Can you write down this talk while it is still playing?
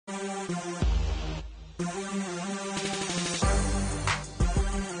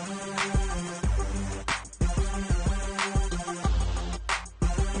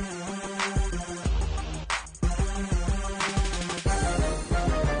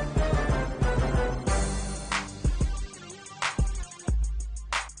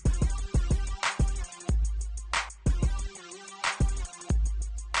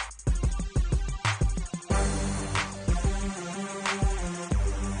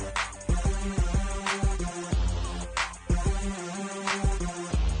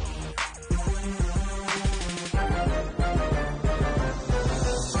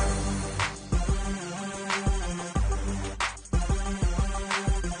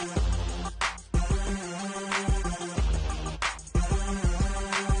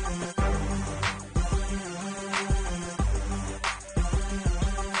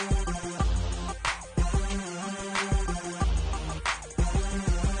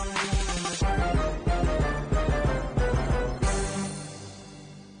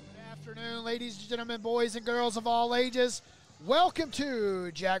Ladies and gentlemen, boys and girls of all ages, welcome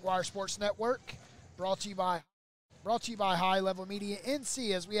to Jaguar Sports Network, brought to you by High Level Media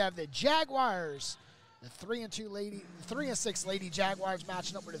NC, as we have the Jaguars, the 3-6 Lady Jaguars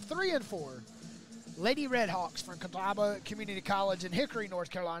matching up with the 3-4 Lady Redhawks from Catawba Community College in Hickory,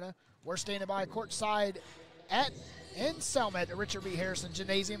 North Carolina. We're standing by courtside in Selma at the Richard B. Harrison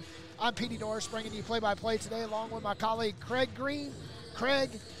Gymnasium. I'm Petey Doris, bringing you play-by-play today, along with my colleague Craig Green. Craig,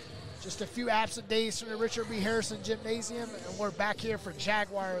 just a few absent days from the Richard B. Harrison Gymnasium, and we're back here for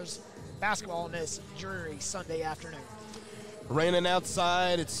Jaguars basketball on this dreary Sunday afternoon. Raining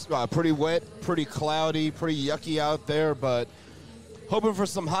outside. It's pretty wet, pretty cloudy, pretty yucky out there, but hoping for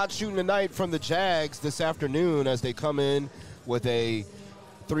some hot shooting tonight from the Jags this afternoon as they come in with a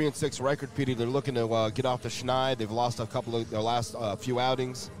 3-6 record. Petey, they're looking to get off the schneid. They've lost a couple of their last few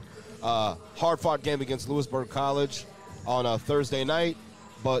outings. Hard-fought game against Lewisburg College on a Thursday night.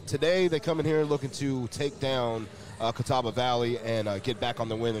 But today they come in here looking to take down Catawba Valley and get back on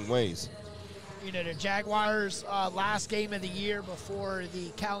the winning ways. You know, the Jaguars' last game of the year before the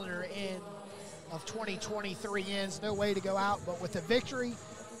calendar end of 2023 ends. No way to go out, but with a victory,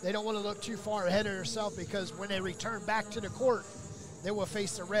 they don't want to look too far ahead of themselves, because when they return back to the court, they will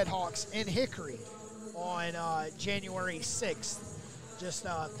face the Redhawks in Hickory on January 6th, just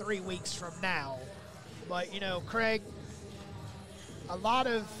 3 weeks from now. But, you know, Craig, a lot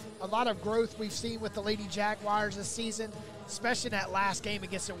of growth we've seen with the Lady Jaguars this season, especially in that last game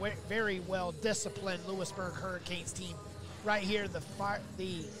against a very well-disciplined Lewisburg Hurricanes team. Right here,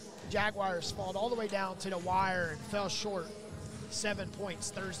 the Jaguars fought all the way down to the wire and fell short 7 points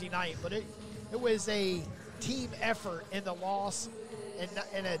Thursday night. But it was a team effort in the loss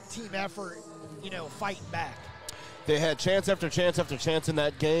and a team effort, you know, fighting back. They had chance after chance after chance in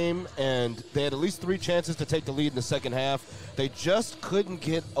that game, and they had at least 3 chances to take the lead in the second half. They just couldn't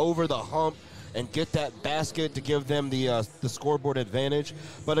get over the hump and get that basket to give them the scoreboard advantage.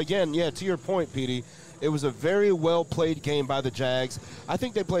 But again, yeah, to your point, Petey, it was a very well-played game by the Jags. I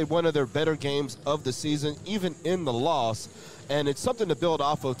think they played one of their better games of the season, even in the loss. And it's something to build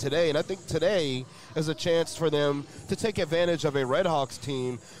off of today. And I think today is a chance for them to take advantage of a Redhawks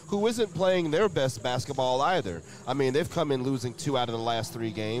team who isn't playing their best basketball either. I mean, they've come in losing 2 out of the last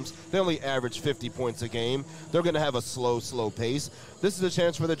 3 games. They only average 50 points a game. They're going to have a slow pace. This is a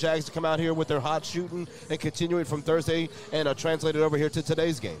chance for the Jags to come out here with their hot shooting and continue it from Thursday and translate it over here to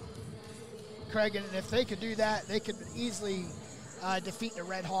today's game. Craig, and if they could do that, they could easily defeat the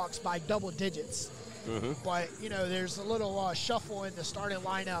Redhawks by double digits. Mm-hmm. But, you know, there's a little shuffle in the starting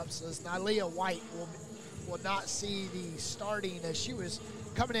lineups, as Nylia White will not see the starting, as she was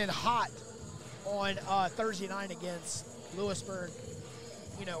coming in hot on Thursday night against Lewisburg,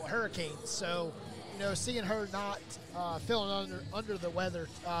 you know, Hurricanes. So, you know, seeing her not feeling under the weather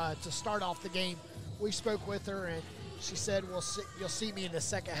to start off the game, we spoke with her, and she said, you'll see me in the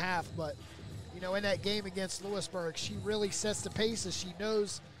second half. But, you know, in that game against Lewisburg, she really sets the pace, as she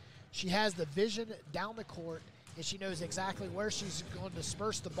knows she has the vision down the court, and she knows exactly where she's going to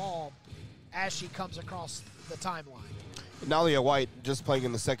disperse the ball as she comes across the timeline. Nylia White, just playing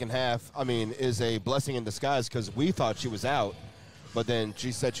in the second half, I mean, is a blessing in disguise, because we thought she was out, but then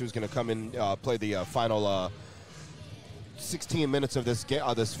she said she was going to come in, play the final 16 minutes of this game,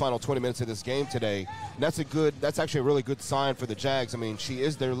 this final 20 minutes of this game today. And that's actually a really good sign for the Jags. I mean, she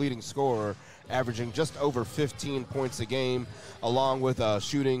is their leading scorer, averaging just over 15 points a game, along with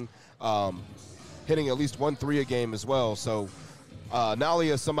shooting, hitting at least 1 3 a game as well. So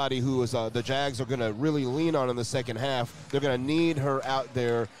Nalia is somebody who is the Jags are going to really lean on in the second half. They're going to need her out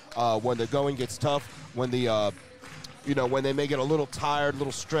there when the going gets tough, when the you know, when they may get a little tired, a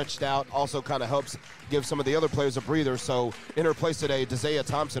little stretched out, also kind of helps give some of the other players a breather. So in her place today, Desea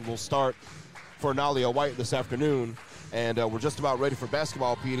Thompson will start for Nalia White this afternoon. And we're just about ready for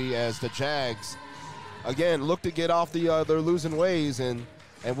basketball, Petey, as the Jags, again, look to get off their losing ways. And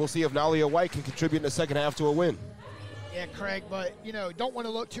we'll see if Nalia White can contribute in the second half to a win. Yeah, Craig, but, you know, don't want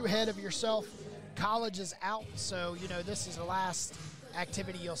to look too ahead of yourself. College is out, so, you know, this is the last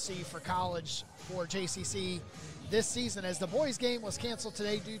activity you'll see for college for JCC this season, as the boys' game was canceled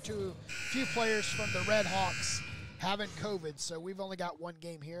today due to a few players from the Red Hawks having COVID. So we've only got one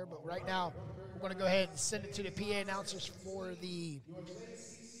game here, but right now we're going to go ahead and send it to the PA announcers for the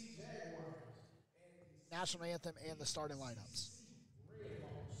national anthem and the starting lineups.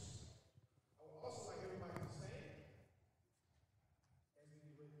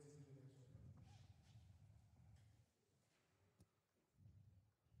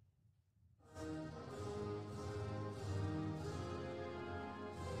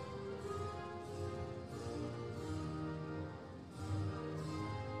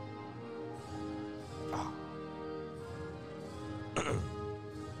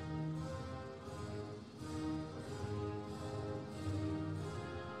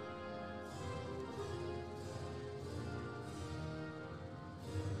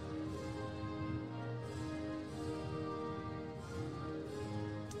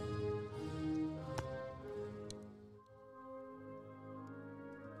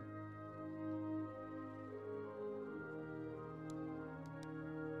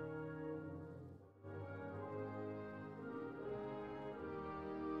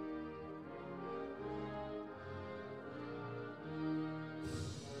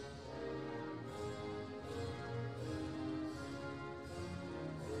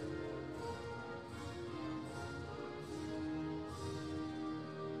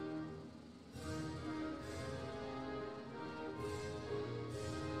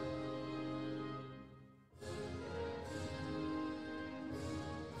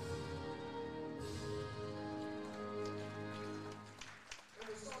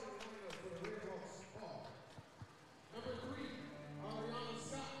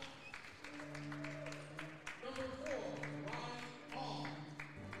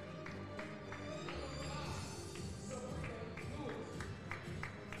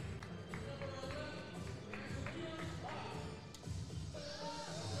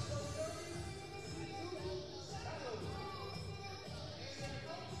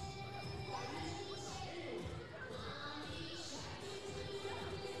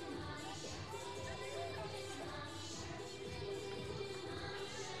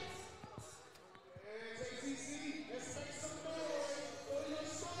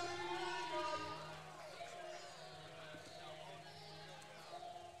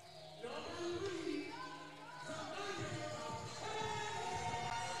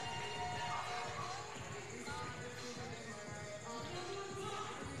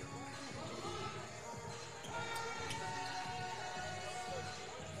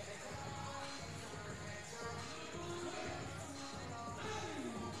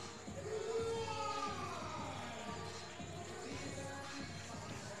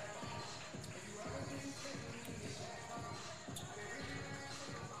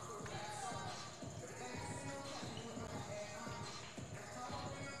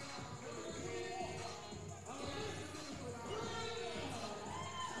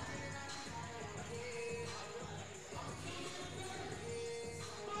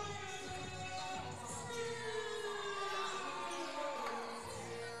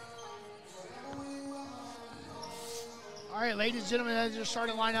 All right, ladies and gentlemen, those are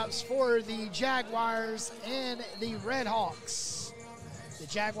starting lineups for the Jaguars and the Red Hawks. The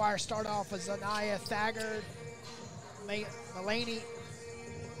Jaguars start off with Zanaya Thagard,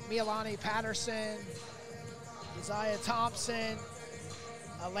 Milani Patterson, Isaiah Thompson,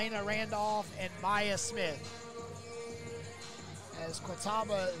 Elena Randolph, and Maya Smith. As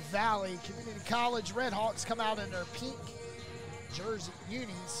Catawba Valley Community College Red Hawks come out in their pink jersey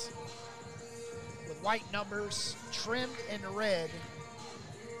unis with white numbers trimmed in red.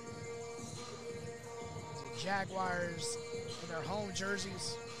 The Jaguars in their home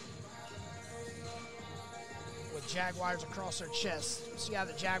jerseys with Jaguars across their chest. See how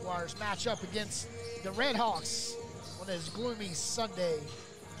the Jaguars match up against the Red Hawks on this gloomy Sunday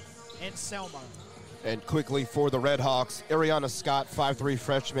in Selma. And quickly for the Red Hawks, Ariana Scott, 5'3"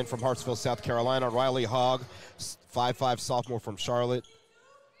 freshman from Hartsville, South Carolina. Riley Hogg, 5'5" sophomore from Charlotte.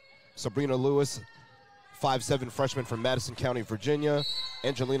 Sabrina Lewis, 5'7" freshman from Madison County, Virginia.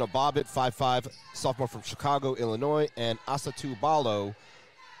 Angelina Bobbitt, 5'5", sophomore from Chicago, Illinois. And Asatu Balo,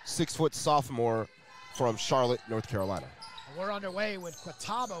 6' sophomore from Charlotte, North Carolina. We're underway with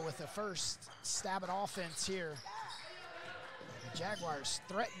Catawba with the first stab at offense here. The Jaguars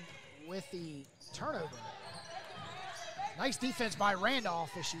threaten with the turnover. Nice defense by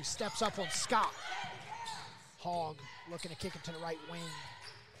Randolph as she steps up on Scott. Hogg looking to kick it to the right wing.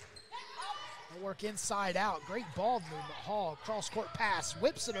 They'll work inside out. Great ball movement. Hogg, cross-court pass,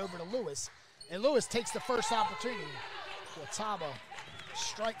 whips it over to Lewis. And Lewis takes the first opportunity. Catawba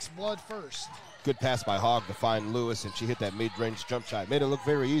strikes blood first. Good pass by Hogg to find Lewis, and she hit that mid-range jump shot. Made it look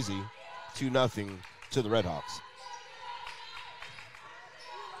very easy, 2-0 to the Redhawks.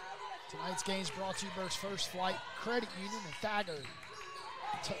 Tonight's game is brought to you by First Flight Credit Union and Thagard.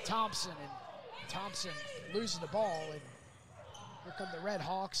 Thompson, and Thompson loses the ball, and here come the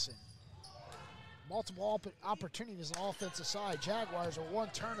Redhawks, and multiple opportunities on the offensive side. Jaguars are one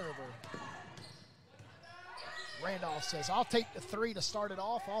turnover. Randolph says, I'll take the three to start it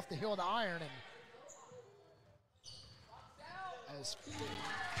off the heel of the iron, and as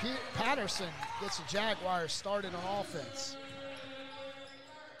Patterson gets the Jaguars started on offense.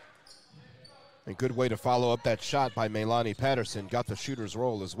 A good way to follow up that shot by Melanie Patterson. Got the shooter's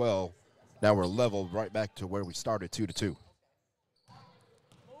roll as well. Now we're leveled right back to where we started, 2-2.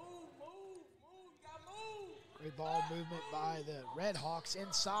 Great ball movement by the Redhawks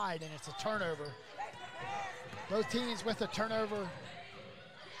inside, and it's a turnover. Both teams with a turnover.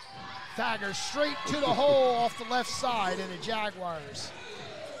 Thagard straight to the hole off the left side, and the Jaguars.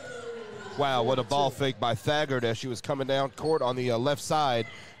 Wow, what a ball fake by Thagard as she was coming down court on the left side.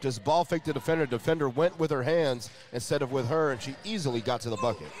 Just ball faked the defender. Defender went with her hands instead of with her, and she easily got to the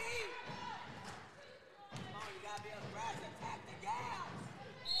bucket.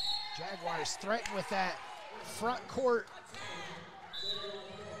 Jaguars threaten with that front court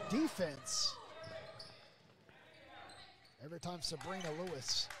defense. Every time Sabrina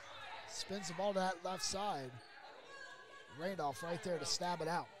Lewis spins the ball to that left side, Randolph right there to stab it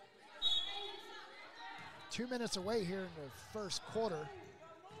out. 2 minutes away here in the first quarter.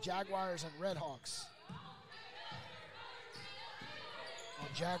 Jaguars and Redhawks. On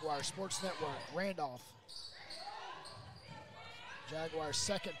Jaguars Sports Network, Randolph. Jaguars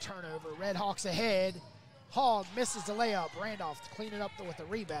second turnover. Redhawks ahead. Hogg misses the layup. Randolph to clean it up with a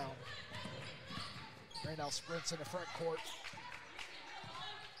rebound. Randolph sprints in the front court.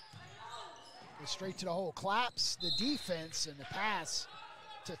 Goes straight to the hole. Claps the defense, and the pass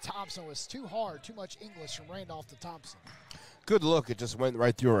to Thompson was too hard. Too much English from Randolph to Thompson. Good look. It just went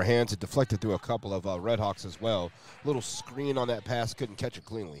right through her hands. It deflected through a couple of Redhawks as well. Little screen on that pass. Couldn't catch it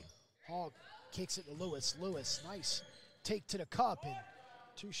cleanly. Hogg kicks it to Lewis. Lewis, nice take to the cup, and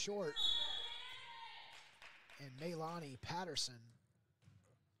too short. And Melanie Patterson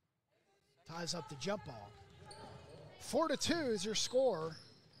ties up the jump ball. 4-2 is your score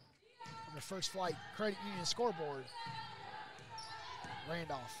on the First Flight Credit Union scoreboard.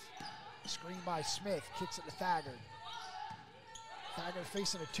 Randolph, screen by Smith, kicks it to Thagard. Thagard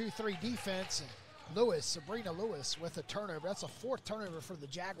facing a 2-3 defense, and Lewis, Sabrina Lewis with a turnover. That's a fourth turnover for the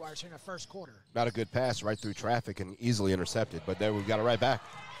Jaguars here in the first quarter. Not a good pass right through traffic and easily intercepted, but there we got it right back.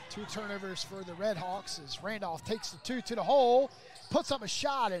 2 turnovers for the Redhawks as Randolph takes the 2 to the hole, puts up a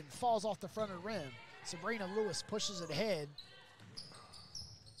shot, and falls off the front of the rim. Sabrina Lewis pushes it ahead.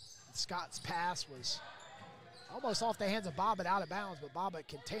 Scott's pass was almost off the hands of Bobbitt, out of bounds, but Bobbitt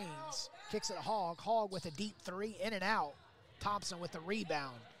contains, kicks it to Hogg. Hogg with a deep 3, in and out. Thompson with the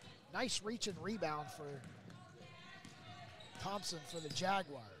rebound. Nice reach and rebound for Thompson for the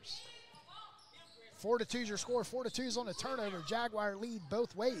Jaguars. 4-2 is your score. 4-2 is on the turnover. Jaguar lead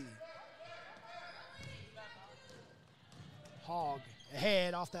both ways. Hogg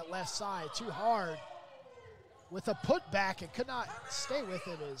ahead off that left side. Too hard with a putback and could not stay with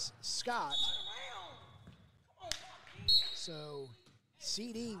it as Scott. So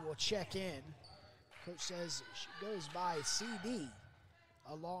CD will check in. Coach says she goes by CD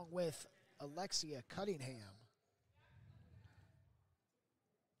along with Alexia Cunningham.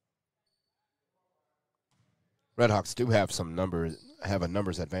 Redhawks do have a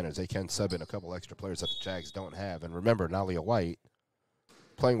numbers advantage. They can sub in a couple extra players that the Jags don't have. And remember, Nalia White,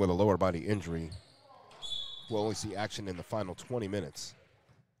 playing with a lower body injury, will only see action in the final 20 minutes.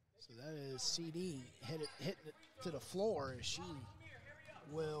 So that is CD hitting it to the floor as she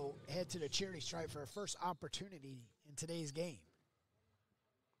will head to the charity stripe for her first opportunity in today's game.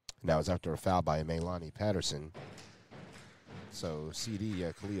 Now it's after a foul by Melanie Patterson. So CD,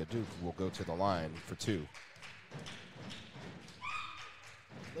 Kalia Duke, will go to the line for 2.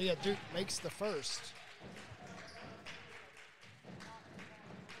 Leah Duke makes the first.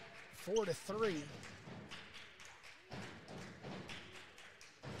 4-3.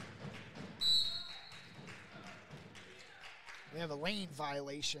 We have a lane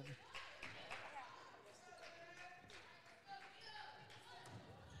violation.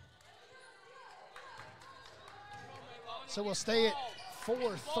 So we'll stay at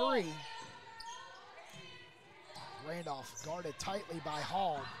 4-3. Randolph guarded tightly by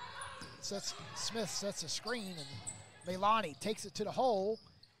Hall. Smith sets a screen, and Melani takes it to the hole.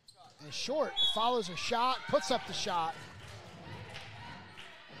 And short, follows her shot, puts up the shot.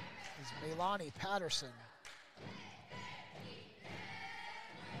 Is Melani Patterson.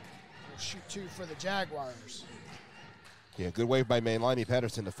 Will shoot 2 for the Jaguars. Yeah, good way by Melani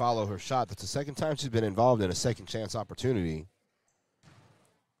Patterson to follow her shot. That's the second time she's been involved in a second chance opportunity.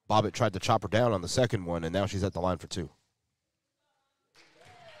 Bobbitt tried to chop her down on the second one, and now she's at the line for 2.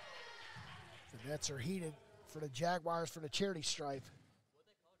 The nets are heated for the Jaguars for the charity stripe.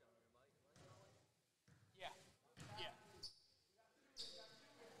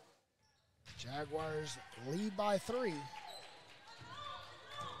 Jaguars lead by 3.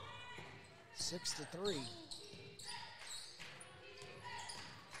 6-3.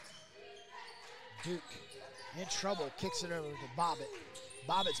 Duke in trouble, kicks it over to Bobbitt.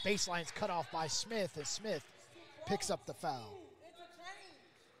 Bobbitt's baseline's cut off by Smith, and Smith picks up the foul.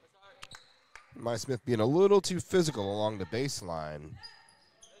 My Smith being a little too physical along the baseline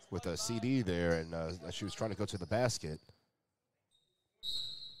with a CD there, and she was trying to go to the basket.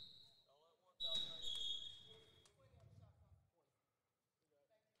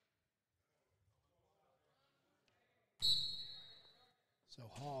 So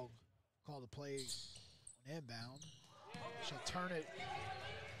Hogg called the play on inbound. She'll turn it,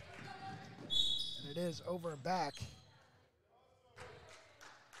 and it is over and back.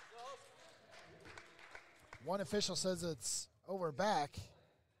 One official says it's over and back.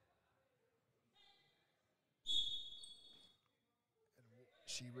 And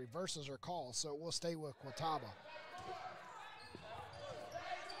she reverses her call, so we'll stay with Catawba.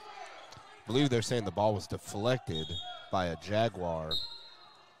 I believe they're saying the ball was deflected by a Jaguar,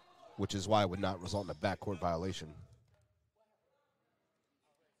 which is why it would not result in a backcourt violation.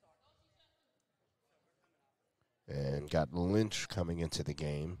 And got Lynch coming into the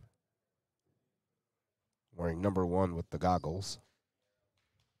game, wearing number 1 with the goggles.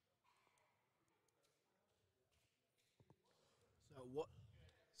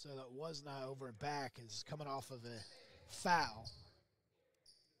 So that was not over and back, is coming off of a foul.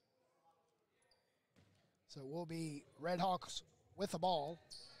 So we'll be Redhawks with the ball.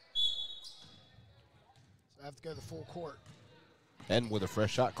 So I have to go to the full court. And with a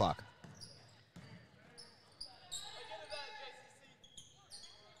fresh shot clock.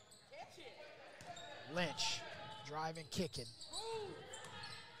 Lynch driving, kicking.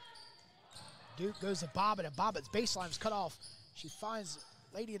 Duke goes to Bobbitt, and Bobbitt's baseline's cut off. She finds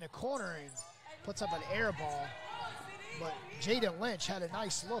Lady in the corner and puts up an air ball. But Jaden Lynch had a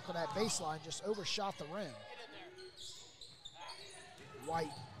nice look on that baseline, just overshot the rim.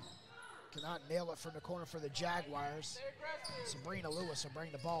 White cannot nail it from the corner for the Jaguars. Sabrina Lewis will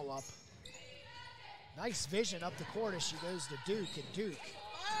bring the ball up. Nice vision up the court as she goes to Duke, and Duke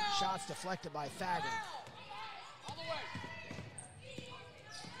shots deflected by Thaggart.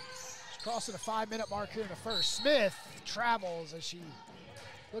 She's crossing the 5-minute mark here in the first. Smith travels as she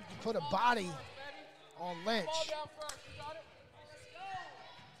looked to put a body on Lynch.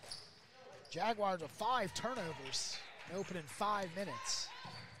 Jaguars with 5 turnovers, opening 5 minutes.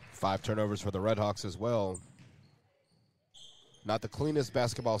 5 turnovers for the Redhawks as well. Not the cleanest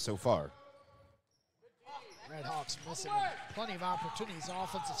basketball so far. Redhawks missing plenty of opportunities on the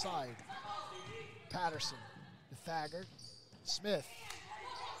offensive side. Patterson to Thaggart. Smith.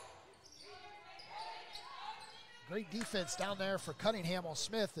 Great defense down there for Cunningham on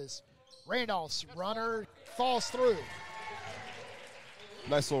Smith as Randolph's runner falls through.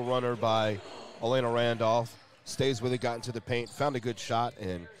 Nice little runner by Elena Randolph. Stays with it, got into the paint, found a good shot,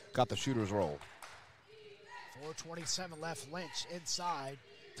 and got the shooter's roll. 4:27 left. Lynch inside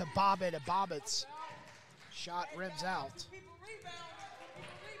to Bobbitt, and Bobbitt's shot rims out.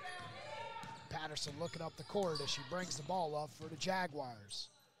 Patterson looking up the court as she brings the ball up for the Jaguars.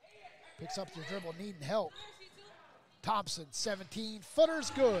 Picks up the dribble, needing help. Thompson,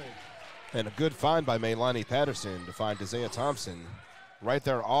 17-footer's good. And a good find by Melani Patterson to find Isaiah Thompson right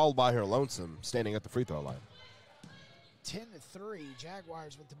there all by her lonesome, standing at the free throw line. 10-3,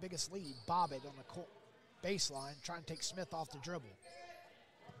 Jaguars with the biggest lead. Bobbitt on the baseline, trying to take Smith off the dribble.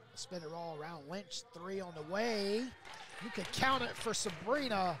 Spin it all around. Lynch, 3 on the way. You could count it for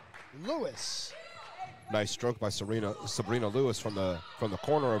Sabrina Lewis. Nice stroke by Sabrina Lewis from the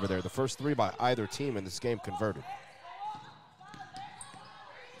corner over there. The first 3 by either team in this game converted.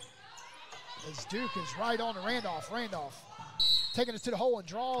 As Duke is right on to Randolph. Randolph taking it to the hole and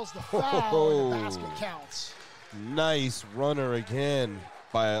draws the foul, and the basket counts. Nice runner again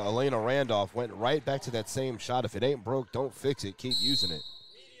by Elena Randolph. Went right back to that same shot. If it ain't broke, don't fix it. Keep using it.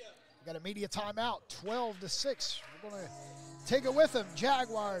 We got a media timeout, 12-6. We're going to take it with them.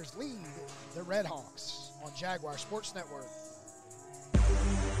 Jaguars lead the Redhawks on Jaguar Sports Network.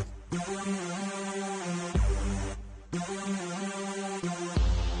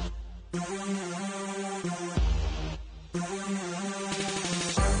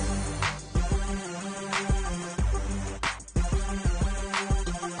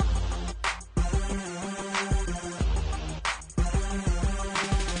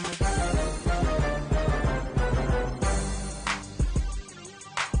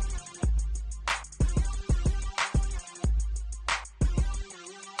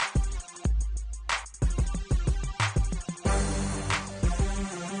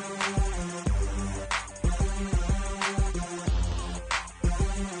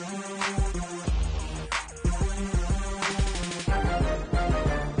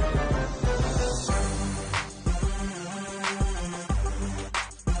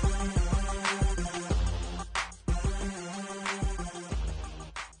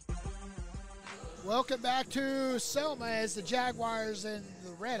 Welcome back to Selma as the Jaguars and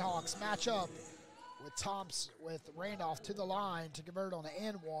the Redhawks match up with Randolph to the line to convert on the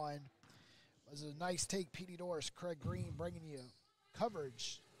N1. It was a nice take, Petey Doris, Craig Green bringing you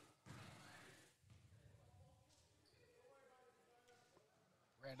coverage.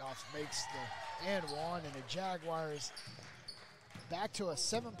 Randolph makes the N1, and the Jaguars back to a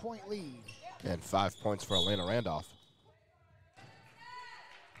 7-point lead. And 5 points for Elena Randolph.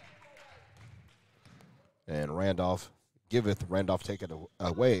 And Randolph take it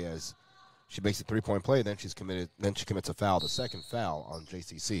away as she makes a 3-point play. Then she commits a foul, the second foul on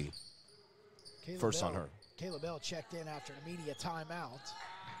JCC. First on her. Kayla Bell checked in after the media timeout.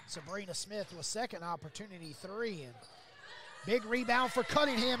 Sabrina Smith with second opportunity 3, and big rebound for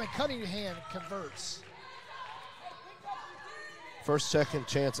Cunningham, and Cunningham converts. First second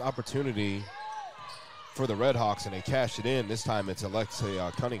chance opportunity for the Redhawks, and they cash it in. This time it's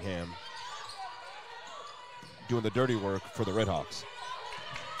Alexia Cunningham doing the dirty work for the Redhawks.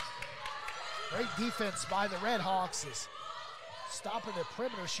 Great defense by the Redhawks is stopping the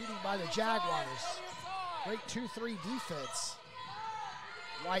perimeter shooting by the Jaguars. Great 2-3 defense.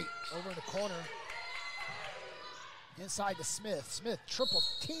 White over in the corner. Inside to Smith. Smith triple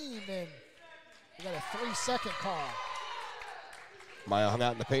teamed, and we got a 3-second call. Maya hung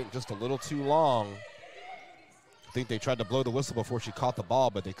out in the paint just a little too long. I think they tried to blow the whistle before she caught the ball,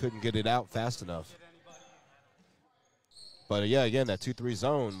 but they couldn't get it out fast enough. But yeah, again, that 2-3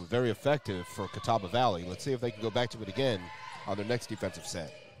 zone, very effective for Catawba Valley. Let's see if they can go back to it again on their next defensive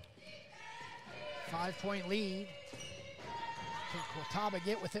set. 5-point lead. Can Catawba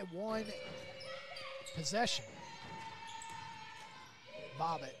get within one possession?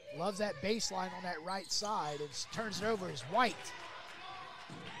 Bobbitt loves that baseline on that right side and turns it over as White.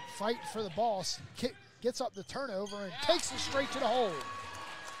 Fight for the ball, gets up the turnover and takes it straight to the hole.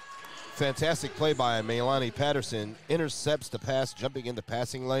 Fantastic play by Maylani Patterson. Intercepts the pass, jumping in the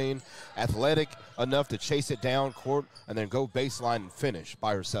passing lane. Athletic enough to chase it down court and then go baseline and finish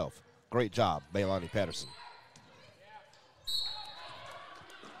by herself. Great job, Maylani Patterson.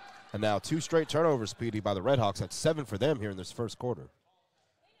 And now 2 straight turnovers, Petey, by the Redhawks. That's 7 for them here in this first quarter.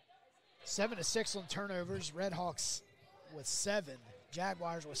 7-6 on turnovers. Redhawks with 7.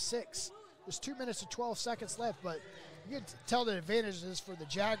 Jaguars with 6. There's 2 minutes and 12 seconds left, but you can tell the advantages for the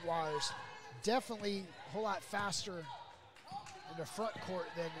Jaguars. Definitely a whole lot faster in the front court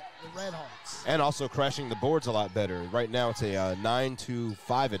than the Redhawks. And also crashing the boards a lot better. Right now it's a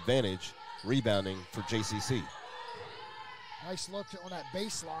 9-5 advantage rebounding for JCC. Nice look on that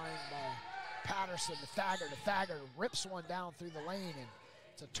baseline by Patterson to Thagard. Thagard rips one down through the lane, and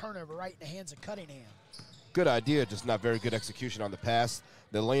it's a turnover right in the hands of Cunningham. Good idea, just not very good execution on the pass.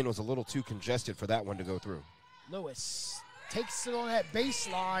 The lane was a little too congested for that one to go through. Lewis takes it on that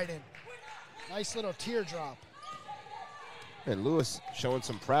baseline, and nice little teardrop. And Lewis showing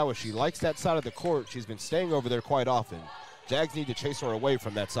some prowess. She likes that side of the court. She's been staying over there quite often. Jags need to chase her away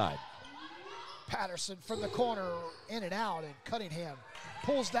from that side. Patterson from the corner, in and out, and Cunningham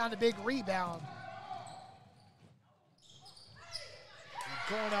pulls down the big rebound.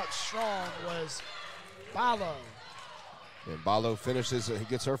 And going up strong was Balo. And Balo finishes, he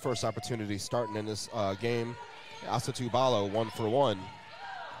gets her first opportunity starting in this game. Asatu Balo, 1 for 1.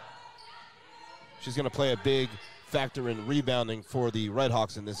 She's going to play a big factor in rebounding for the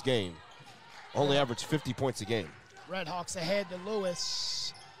Redhawks in this game. Only averaged 50 points a game. Redhawks ahead to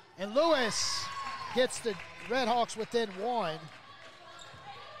Lewis. And Lewis gets the Red Hawks within 1.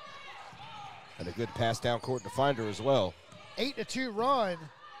 And a good pass down court to find her as well. 8-2 run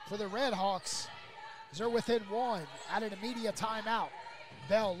for the Red Hawks. They're within 1 at an immediate timeout.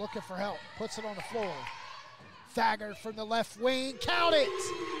 Bell looking for help, puts it on the floor. Thagard from the left wing, count it!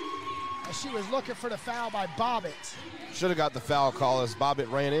 As she was looking for the foul by Bobbitt. Should have got the foul call as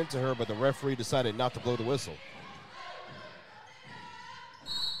Bobbitt ran into her, but the referee decided not to blow the whistle.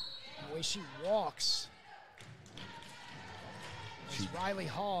 The way she walks. Riley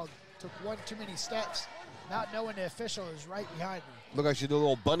Hogg took one too many steps, not knowing the official is right behind her. Looked like she did a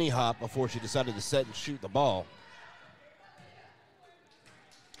little bunny hop before she decided to set and shoot the ball.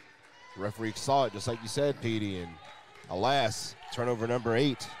 The referee saw it, just like you said, Petey, and alas, turnover number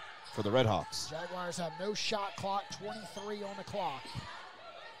 8 for the Red Hawks. Jaguars have no shot clock, 23 on the clock.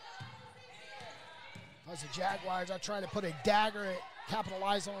 As the Jaguars, I try to put a dagger at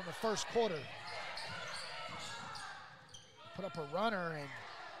capitalizing on the first quarter. Put up a runner, and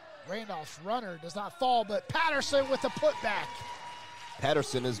Randolph's runner does not fall, but Patterson with the putback.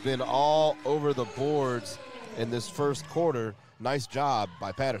 Patterson has been all over the boards in this first quarter. Nice job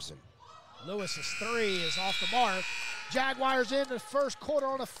by Patterson. Lewis's 3 is off the mark. Jaguars in the first quarter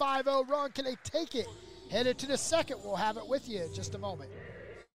on a 5-0 run. Can they take it? Headed to the second. We'll have it with you in just a moment.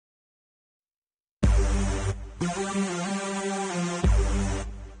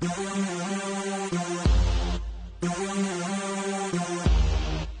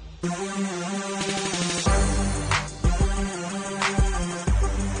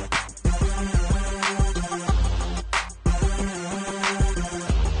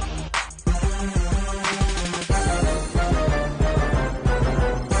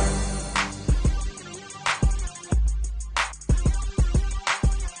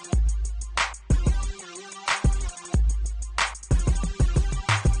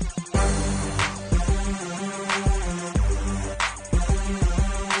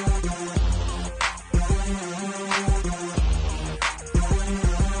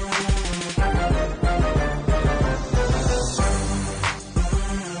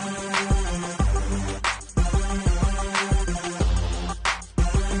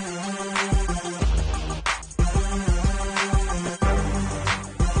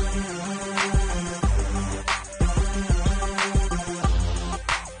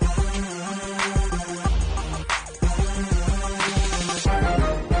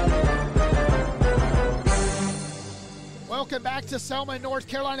 Welcome back to Selma, North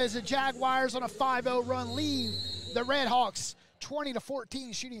Carolina, as the Jaguars on a 5-0 run lead the Red Hawks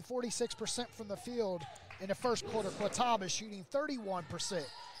 20-14, shooting 46% from the field in the first quarter. Catawba shooting 31%.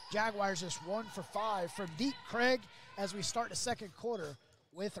 Jaguars just 1 for 5 from deep, Craig, as we start the second quarter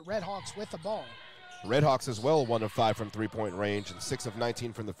with the Red Hawks with the ball. Red Hawks as well, 1 of 5 from three-point range and 6 of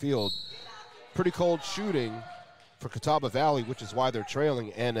 19 from the field. Pretty cold shooting for Catawba Valley, which is why they're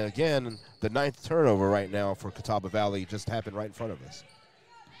trailing. And again, the 9th turnover right now for Catawba Valley just happened right in front of us.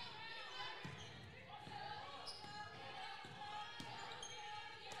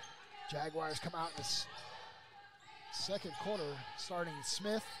 Jaguars come out in this second quarter, starting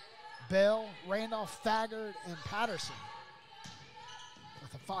Smith, Bell, Randolph, Thagard, and Patterson.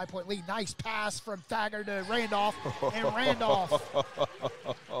 With a 5-point lead. Nice pass from Thagard to Randolph, and Randolph.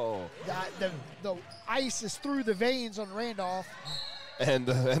 The ice is through the veins on Randolph. And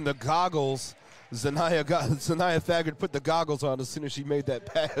the goggles, Zanaya Thagard put the goggles on as soon as she made that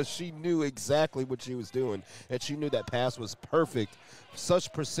pass. She knew exactly what she was doing, and she knew that pass was perfect.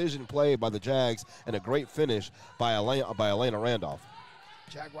 Such precision play by the Jags, and a great finish by Elena Randolph.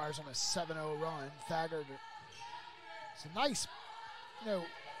 Jaguars on a 7-0 run. Thagard, it's a nice,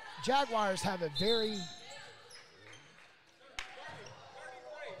 Jaguars have a very,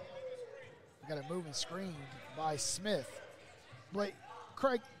 got a moving screen by Smith. But,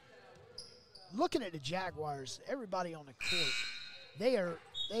 Craig, looking at the Jaguars, everybody on the court,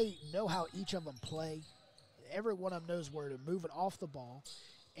 they know how each of them play. Every one of them knows where to move it off the ball,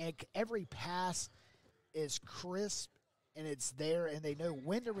 and every pass is crisp and it's there, and they know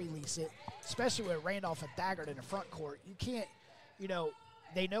when to release it, especially with Randolph and Thagard in the front court. You can't,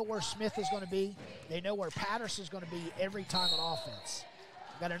 they know where Smith is going to be. They know where Patterson's going to be every time on offense.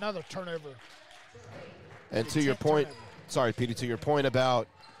 Got another turnover. And to your point, sorry, Petey, to your point about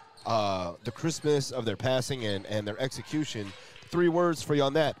the crispness of their passing and their execution, 3 words for you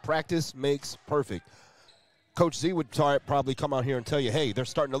on that. Practice makes perfect. Coach Z would probably come out here and tell you, hey, they're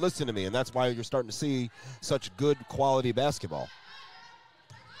starting to listen to me, and that's why you're starting to see such good quality basketball.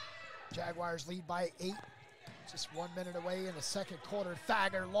 Jaguars lead by 8. Just 1 minute away in the second quarter.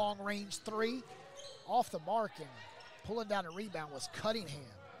 Thagard, long-range 3. Off the mark, and pulling down a rebound was Cunningham.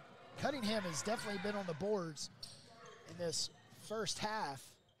 Cunningham has definitely been on the boards in this first half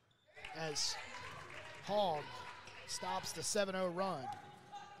as Hogg stops the 7-0 run.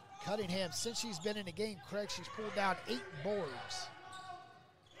 Cunningham, since she's been in the game, Craig, she's pulled down 8 boards.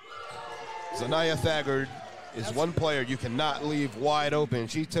 Zanaya Thagard is one player you cannot leave wide open.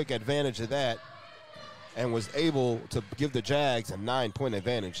 She took advantage of that and was able to give the Jags a 9-point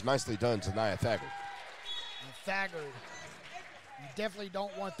advantage. Nicely done, Zanaya Thagard. And Thagard, you definitely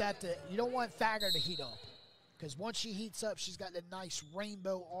don't want that to, you don't want Thagard to heat up. Because once she heats up, she's got that nice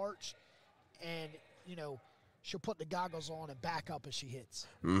rainbow arch, and, you know, she'll put the goggles on and back up as she hits.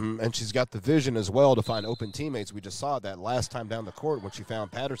 And she's got the vision as well to find open teammates. We just saw that last time down the court when she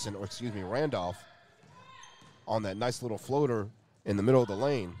found Randolph on that nice little floater in the middle of the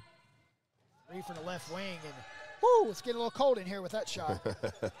lane. 3 from the left wing, and whoo, it's getting a little cold in here with that shot.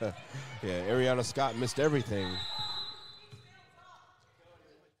 Yeah, Ariana Scott missed everything.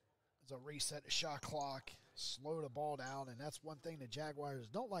 There's a reset the shot clock, slow the ball down, and that's one thing the Jaguars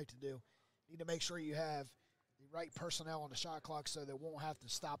don't like to do. You need to make sure you have the right personnel on the shot clock so they won't have to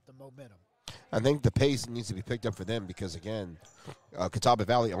stop the momentum. I think the pace needs to be picked up for them because, again, Catawba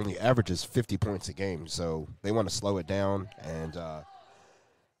Valley only averages 50 points a game, so they want to slow it down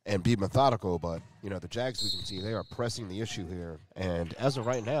and be methodical. But, you know, the Jags, we can see, they are pressing the issue here. And as of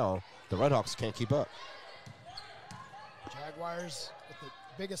right now, the Redhawks can't keep up. Jaguars with the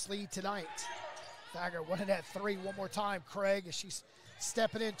biggest lead tonight. Thagard winning that 3 one more time, Craig, as she's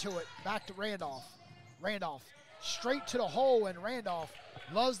stepping into it. Back to Randolph. Randolph straight to the hole, and Randolph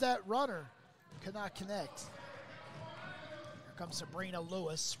loves that runner. Could not connect. Here comes Sabrina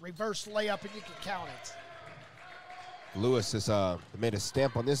Lewis. Reverse layup, and you can count it. Lewis has made a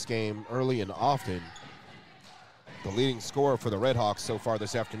stamp on this game early and often. The leading scorer for the Redhawks so far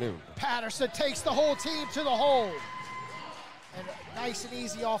this afternoon. Patterson takes the whole team to the hole. And nice and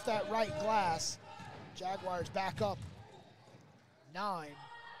easy off that right glass. Jaguars back up 9.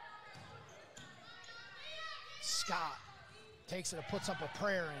 Scott takes it and puts up a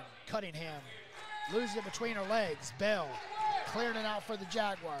prayer, and Cunningham loses it between her legs. Bell clearing it out for the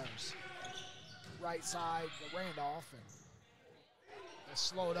Jaguars. Right side to Randolph, and they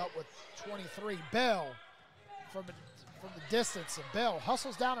slowed up with 23. Bell from the distance, and Bell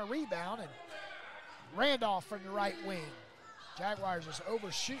hustles down a rebound, and Randolph from the right wing. Jaguars just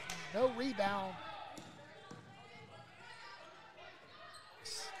overshooting, no rebound.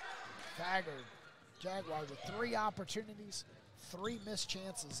 Thagard, Jaguars with 3 opportunities, 3 missed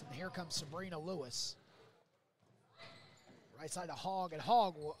chances, and here comes Sabrina Lewis. Right side to Hogg, and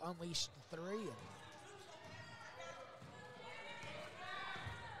Hogg will unleash the 3. And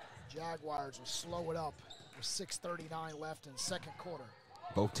Jaguars will slow it up with 6:39 left in second quarter.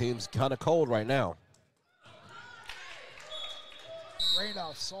 Both teams kind of cold right now.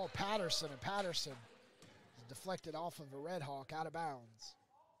 Randolph saw Patterson, and Patterson is deflected off of a Red Hawk out of bounds.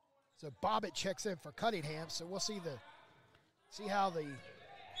 So Bobbitt checks in for Cunningham, so we'll see how the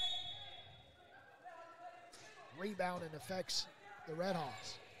rebounding affects the Red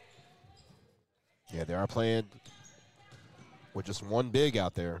Hawks. Yeah, they are playing with just one big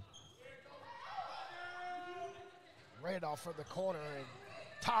out there. Randolph from the corner, and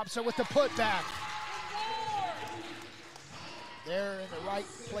Thompson with the putback. They're in the right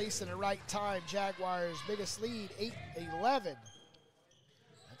place in the right time. Jaguars' biggest lead, 8-11.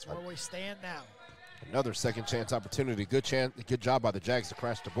 That's where we stand now. Another second chance opportunity. Good job by the Jags to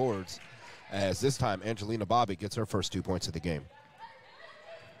crash the boards, as this time Angelina Bobbitt gets her first 2 points of the game.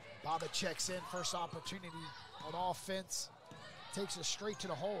 Bobbitt checks in, first opportunity on offense. Takes it straight to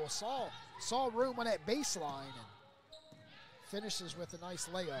the hole. Saw room on that baseline and finishes with a nice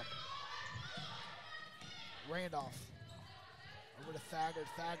layup. Randolph over to Thagard.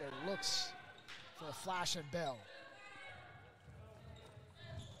 Thagard looks for a flash and Bell.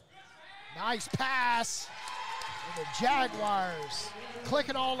 Nice pass. And the Jaguars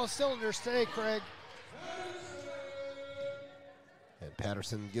clicking all the cylinders today, Craig. And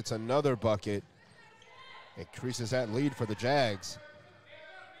Patterson gets another bucket. Increases that lead for the Jags.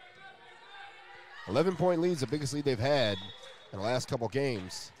 11-point lead's the biggest lead they've had in the last couple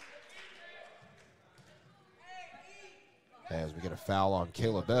games. As we get a foul on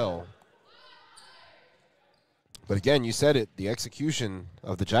Kayla Bell. But again, you said it, the execution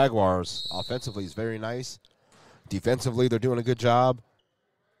of the Jaguars offensively is very nice. Defensively, they're doing a good job.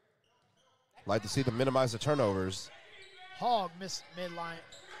 Like to see them minimize the turnovers. Hogg missed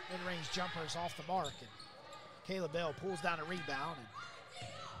mid-range jumpers off the mark, and Kayla Bell pulls down a rebound.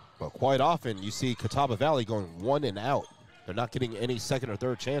 But quite often, you see Catawba Valley going 1 and out. They're not getting any second or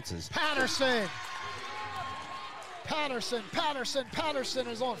third chances. Patterson Patterson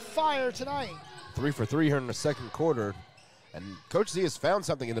is on fire tonight. 3 for 3 here in the second quarter. And Coach Z has found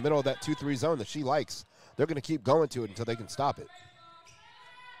something in the middle of that 2-3 zone that she likes. They're going to keep going to it until they can stop it.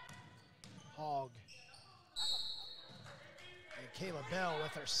 Hogg. And Kayla Bell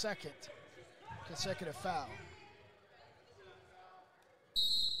with her second consecutive foul.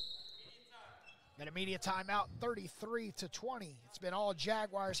 An immediate timeout, 33-20. It's been all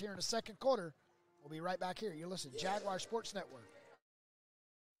Jaguars here in the second quarter. We'll be right back here. You're listening to Jaguar Sports Network.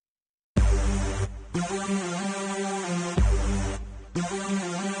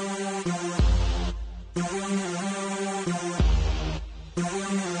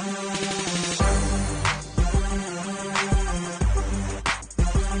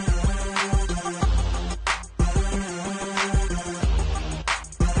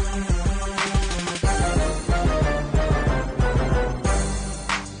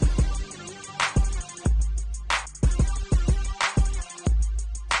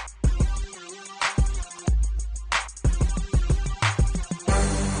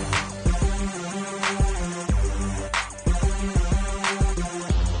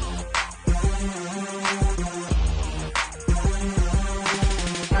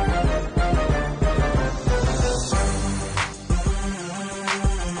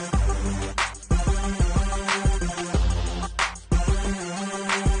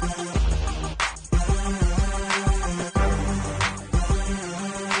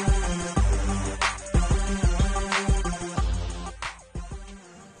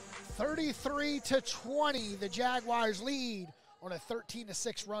 To 20, the Jaguars lead on a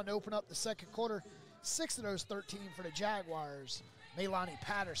 13-6 run to open up the second quarter. 6 of those 13 for the Jaguars. Maylani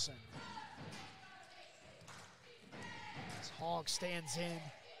Patterson. As Hogg stands in,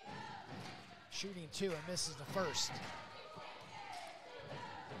 shooting 2 and misses the first.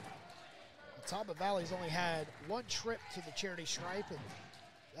 Catawba Valley's only had 1 trip to the charity stripe, and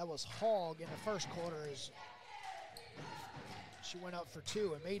that was Hogg in the first quarter. As she went up for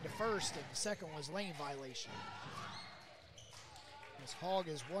 2 and made the first, and the second was lane violation. As Hogg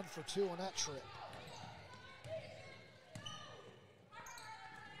is 1 for 2 on that trip.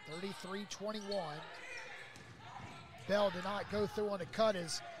 33-21. Bell did not go through on the cut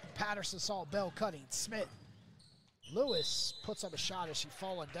as Patterson saw Bell cutting. Smith. Lewis puts up a shot as she's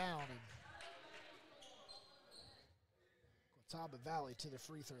falling down. And Catawba Valley to the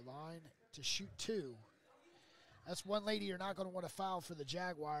free throw line to shoot 2. That's one lady you're not going to want to foul for the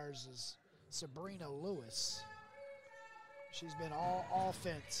Jaguars is Sabrina Lewis. She's been all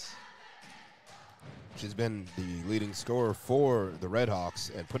offense. She's been the leading scorer for the Redhawks,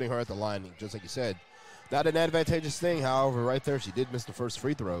 and putting her at the line, just like you said, not an advantageous thing. However, right there, she did miss the first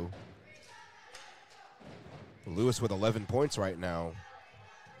free throw. Lewis with 11 points right now,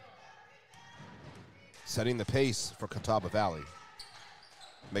 setting the pace for Catawba Valley.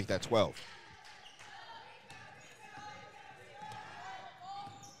 Make that 12.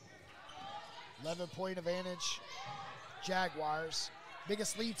 Point advantage, Jaguars.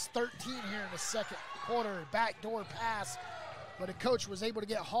 Biggest lead's 13 here in the second quarter. Backdoor pass, but the coach was able to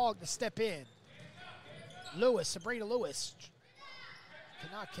get Hogg to step in. Lewis, Sabrina Lewis,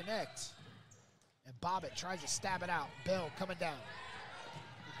 cannot connect. And Bobbitt tries to stab it out. Bell coming down.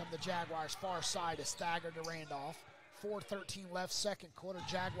 Here come the Jaguars far side to stagger to Randolph. 4:13 left, second quarter.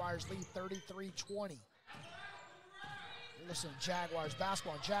 Jaguars lead 33-20. Listen, Jaguars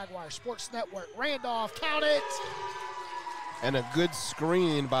basketball, Jaguars Sports Network. Randolph, count it! And a good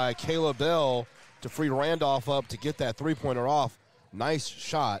screen by Kayla Bell to free Randolph up to get that three-pointer off. Nice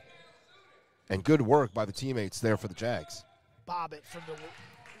shot and good work by the teammates there for the Jags. Bobbitt from the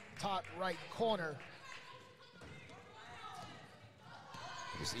top right corner.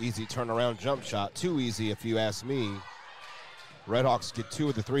 Just easy turnaround jump shot. Too easy if you ask me. Redhawks get 2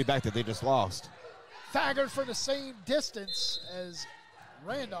 of the 3 back that they just lost. Thagard for the same distance as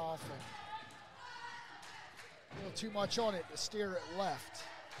Randolph. A little too much on it to steer it left.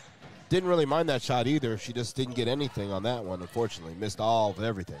 Didn't really mind that shot either. She just didn't get anything on that one, unfortunately. Missed all of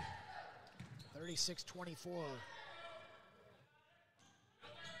everything. 36-24.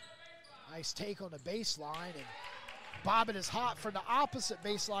 Nice take on the baseline. And Bobbitt is hot for the opposite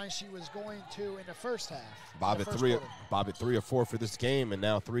baseline she was going to in the first half. Bobbitt 3 of 4 for this game, and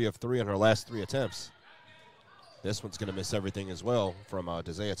now 3 of 3 on her last 3 attempts. This one's going to miss everything as well from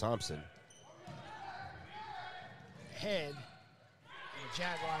Desea Thompson. Head, and the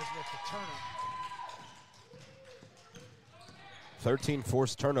Jaguars with the turnover. 13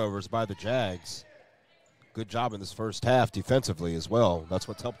 forced turnovers by the Jags. Good job in this first half defensively as well. That's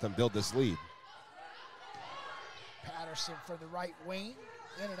what's helped them build this lead. Patterson from the right wing,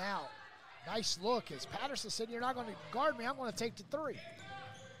 in and out. Nice look as Patterson said, you're not going to guard me, I'm going to take the three.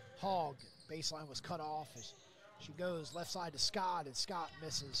 Hogg, baseline was cut off as she goes left side to Scott, and Scott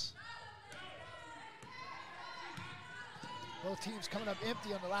misses. Both teams coming up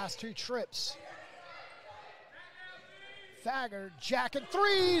empty on the last two trips. Thagard jacking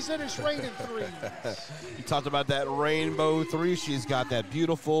threes, and it's raining threes. You talked about that rainbow three. She's got that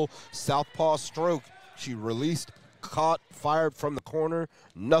beautiful southpaw stroke. She released, caught, fired from the corner.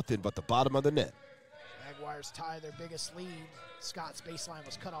 Nothing but the bottom of the net. Jaguars tie their biggest lead. Scott's baseline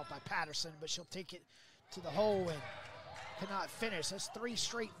was cut off by Patterson, but she'll take it to the hole and cannot finish. That's 3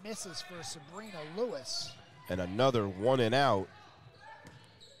 straight misses for Sabrina Lewis. And another 1 and out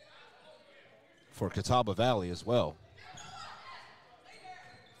for Catawba Valley as well.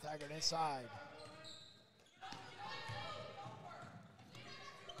 Thagard inside.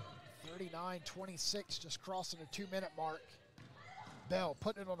 39-26, just crossing the 2-minute mark. Bell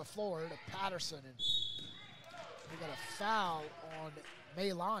putting it on the floor to Patterson, and we got a foul on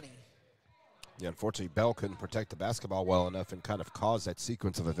Maylani. Yeah, unfortunately, Bell couldn't protect the basketball well enough and kind of caused that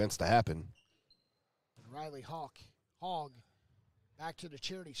sequence of events to happen. And Riley Hogg back to the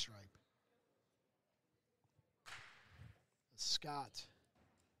charity stripe. Scott.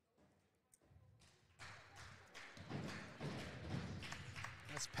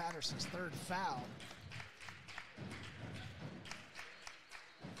 That's Patterson's 3rd foul.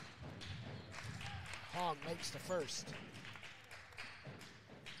 Hogg makes the first.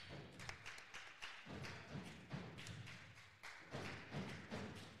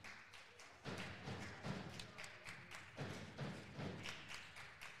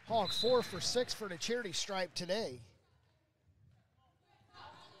 Hogg 4 for 6 for the charity stripe today.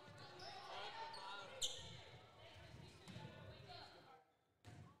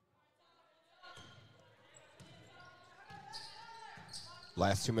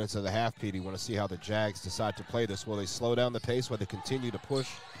 Last 2 minutes of the half, Petey. Want to see how the Jags decide to play this. Will they slow down the pace? Will they continue to push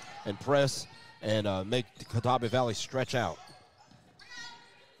and press and make the Catawba Valley stretch out?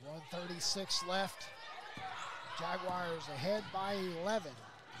 1:36 left. Jaguars ahead by 11.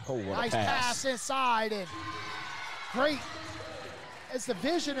 Oh, what nice a pass inside, and great. As the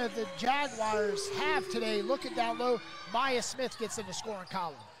vision of the Jaguars have today, looking down low, Maya Smith gets in the scoring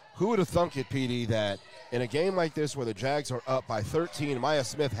column. Who would have thunk it, Petey, that in a game like this where the Jags are up by 13, Maya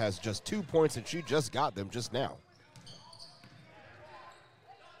Smith has just 2 points, and she just got them just now.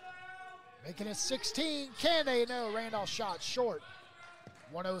 Making it 16. Can they? No. Randolph shot short.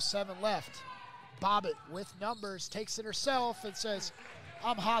 1:07 left. Bobbitt with numbers takes it herself and says,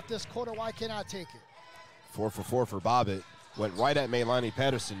 I'm hot this quarter. Why can't I take it? 4 for 4 for Bobbitt. Went right at Maylani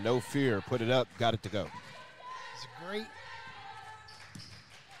Patterson. No fear. Put it up. Got it to go. It's a great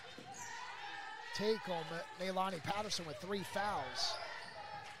take on Maylani Patterson with 3 fouls.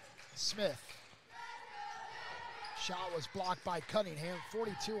 Smith. Shot was blocked by Cunningham.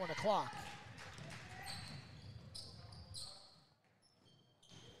 42 on the clock.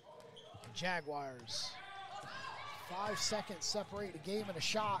 Jaguars. 5 seconds separate the game and a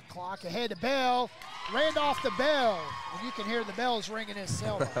shot clock. Ahead to Bell. Randolph to Bell. And you can hear the bells ringing in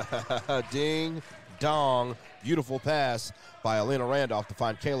Selma. Ding, dong. Beautiful pass by Alina Randolph to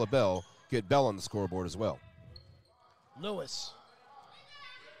find Kayla Bell. Get Bell on the scoreboard as well. Lewis.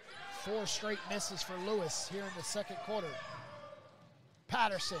 4 straight misses for Lewis here in the second quarter.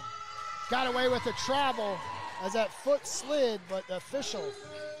 Patterson got away with the travel as that foot slid, but the official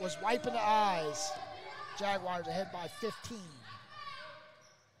was wiping the eyes. Jaguars ahead by 15.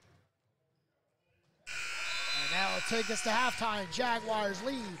 And now it'll take us to halftime. Jaguars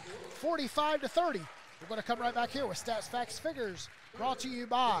lead 45-30. We're going to come right back here with Stats, Facts, Figures, brought to you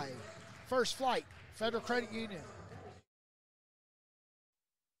by First Flight, Federal Credit Union.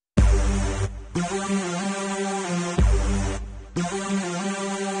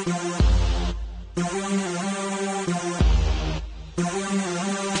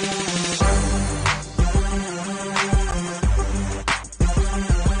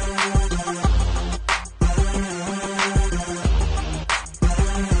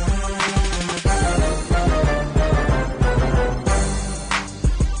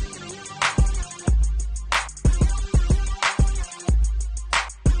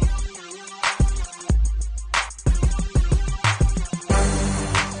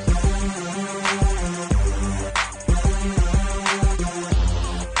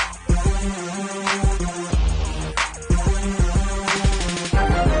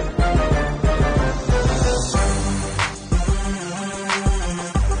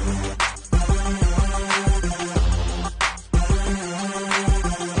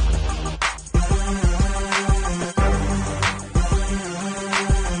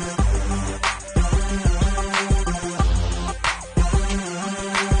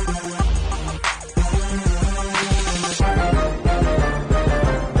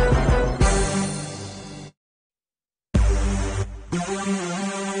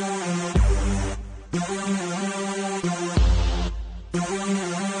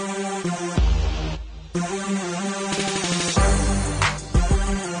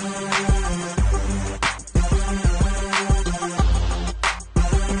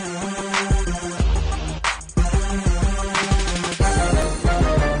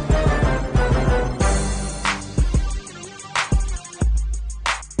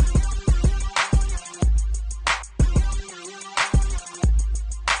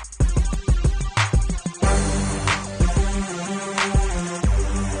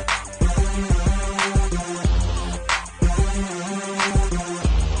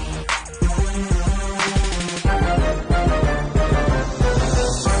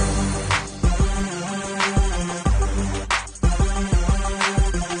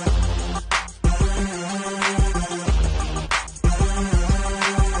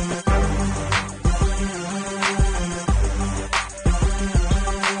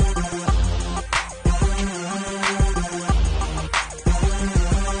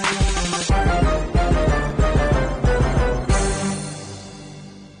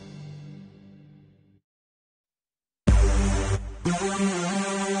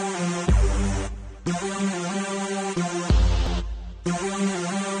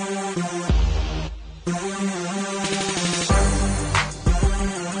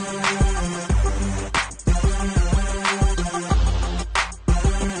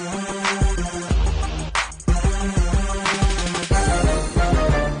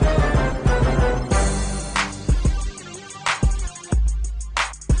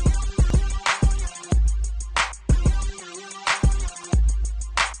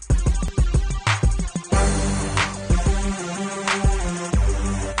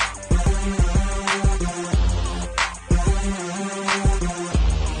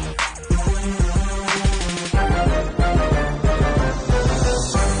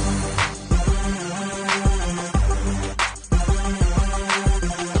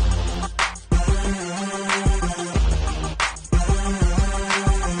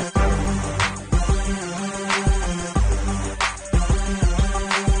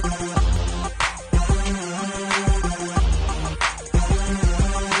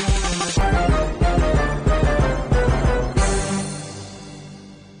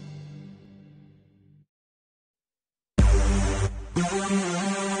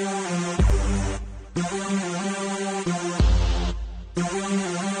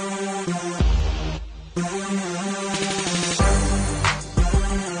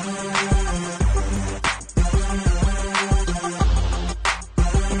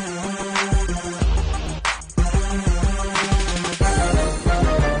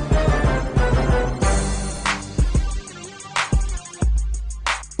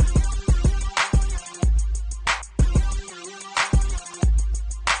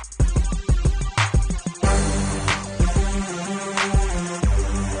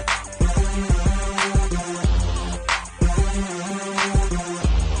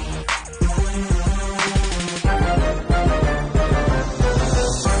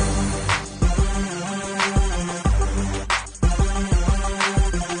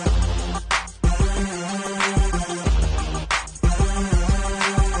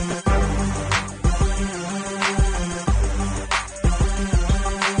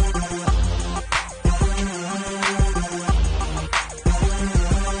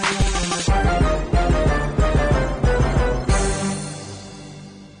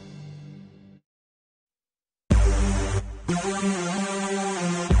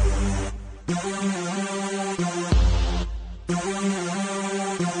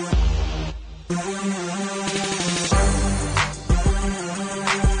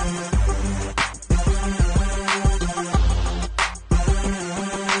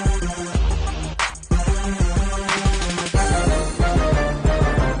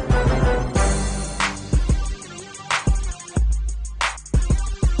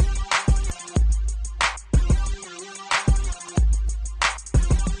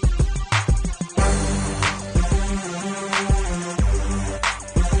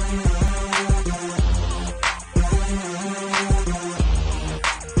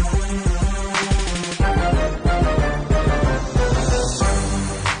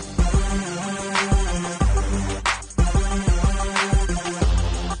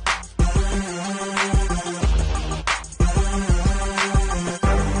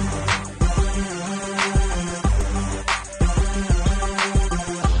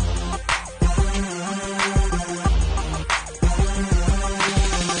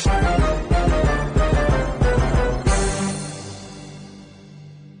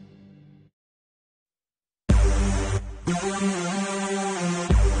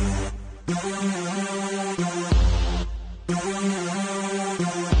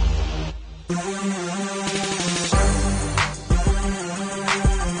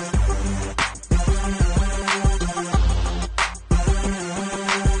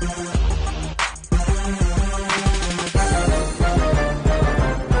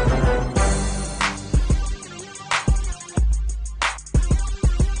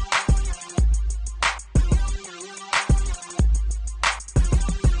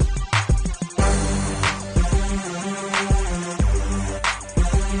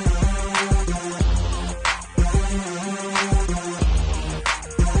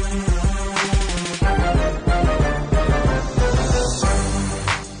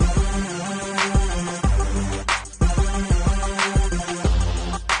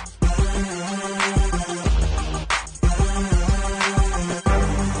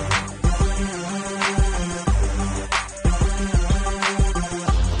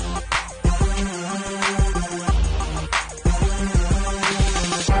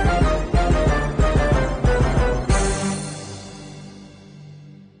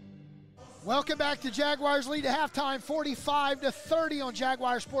 Welcome back to Jaguars lead at halftime, 45-30 on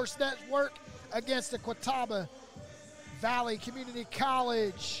Jaguar Sports Network against the Catawba Valley Community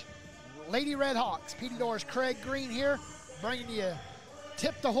College Lady Redhawks. Petey Doors, Craig Green here, bringing you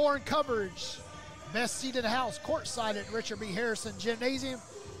Tip the Horn coverage. Best seat in the house, courtside at Richard B. Harrison Gymnasium.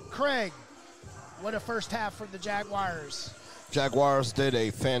 Craig, what a first half from the Jaguars. Jaguars did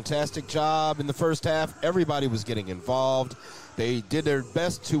a fantastic job in the first half. Everybody was getting involved. They did their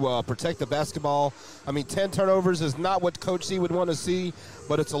best to protect the basketball. I mean, 10 turnovers is not what Coach C would want to see,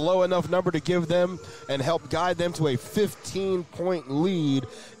 but it's a low enough number to give them and help guide them to a 15-point lead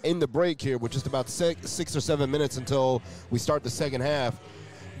in the break here with just about 6 or 7 minutes until we start the second half.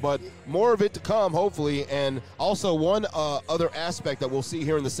 But more of it to come, hopefully. And also one other aspect that we'll see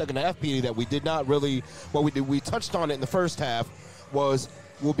here in the second half, Petey, that we did not really, well, we touched on it in the first half, will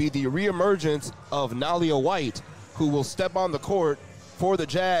be the reemergence of Nalia White, who will step on the court for the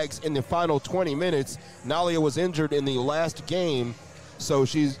Jags in the final 20 minutes. Nalia was injured in the last game, so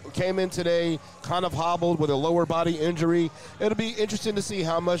she came in today kind of hobbled with a lower body injury. It'll be interesting to see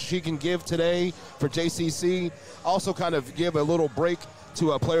how much she can give today for JCC. Also kind of give a little break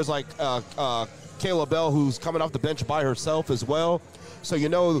to players like Kayla Bell, who's coming off the bench by herself as well. So you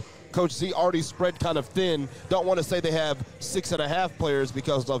know Coach Z already spread kind of thin. Don't want to say they have 6.5 players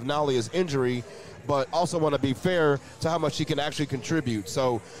because of Nalia's injury, but also want to be fair to how much she can actually contribute.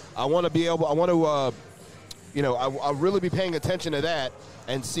 So I want to I'll really be paying attention to that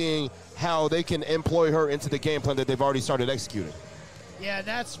and seeing how they can employ her into the game plan that they've already started executing. Yeah,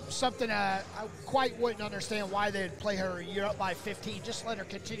 that's something I quite wouldn't understand why they'd play her. You're up by 15. Just let her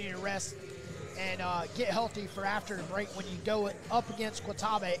continue to rest and get healthy for after the break when you go up against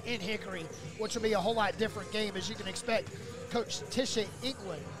Catawba in Hickory, which will be a whole lot different game, as you can expect. Coach Tisha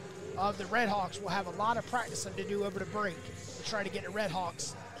England of the Redhawks will have a lot of practicing to do over the break to try to get the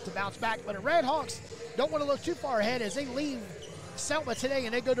Redhawks to bounce back. But the Redhawks don't want to look too far ahead as they leave Selma today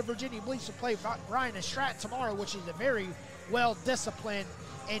and they go to Virginia Beach to play Bryan and Stratton tomorrow, which is a very well-disciplined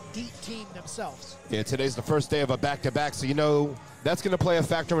and deep team themselves. Yeah, today's the first day of a back-to-back, so you know that's going to play a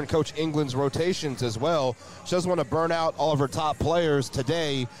factor in Coach England's rotations as well. She doesn't want to burn out all of her top players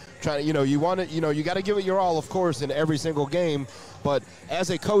today. You got to give it your all, of course, in every single game. But as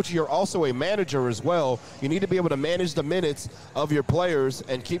a coach, you're also a manager as well. You need to be able to manage the minutes of your players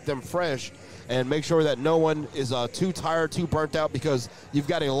and keep them fresh and make sure that no one is too tired, too burnt out, because you've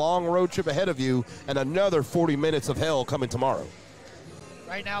got a long road trip ahead of you and another 40 minutes of hell coming tomorrow.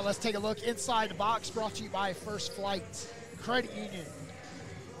 Right now, let's take a look inside the box, brought to you by First Flight Credit Union.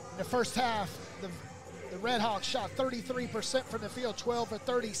 In the first half, the Redhawks shot 33% from the field, 12 for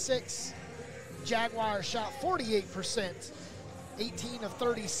 36. Jaguars shot 48%, 18 of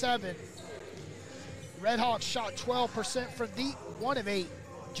 37. Redhawks shot 12% from deep, 1 of 8.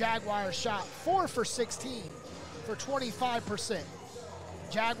 Jaguars shot 4 for 16 for 25%.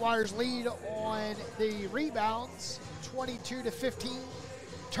 Jaguars lead on the rebounds, 22-15.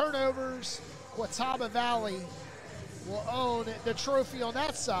 Turnovers, Catawba Valley will own the trophy on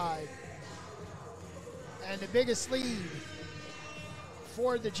that side. And the biggest lead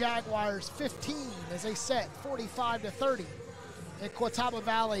for the Jaguars, 15, as they set 45-30. And Catawba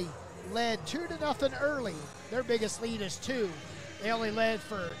Valley led 2-0 early. Their biggest lead is 2. They only led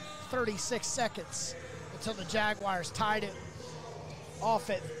for 36 seconds until the Jaguars tied it off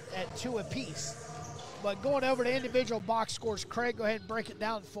at 2 apiece. But going over to individual box scores, Craig, go ahead and break it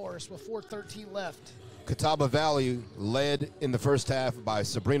down for us with 4:13 left. Catawba Valley led in the first half by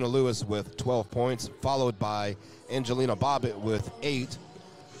Sabrina Lewis with 12 points, followed by Angelina Bobbitt with 8,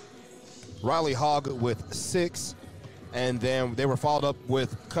 Riley Hogg with 6, and then they were followed up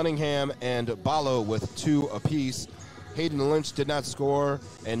with Cunningham and Ballo with 2 apiece. Hayden Lynch did not score,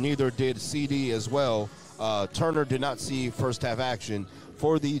 and neither did CD as well. Turner did not see first half action.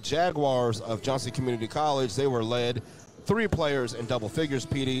 For the Jaguars of Johnston Community College, they were led 3 players in double figures,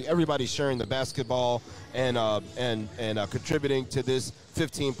 Petey. Everybody sharing the basketball and contributing to this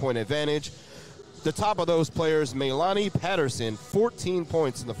 15-point advantage. The top of those players, Melanie Patterson, 14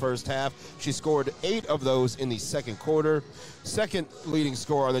 points in the first half. She scored 8 of those in the second quarter. Second leading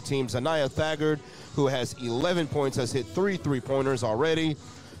scorer on the team, Zanaya Thagard, who has 11 points, has hit 3 three-pointers already.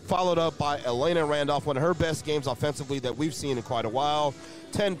 Followed up by Elena Randolph, one of her best games offensively that we've seen in quite a while.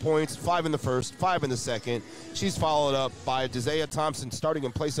 10 points, 5 in the first, 5 in the second. She's followed up by Desea Thompson, starting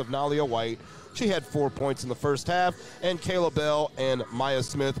in place of Nalia White. She had 4 points in the first half. And Kayla Bell and Maya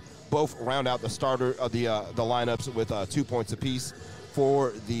Smith both round out the starter of the lineups with 2 points apiece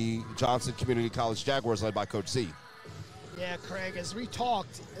for the Johnston Community College Jaguars, led by Coach Z. Yeah, Craig, as we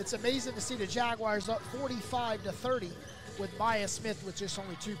talked, it's amazing to see the Jaguars up 45-30. with Maya Smith with just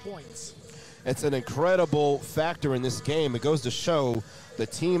only 2 points. It's an incredible factor in this game. It goes to show the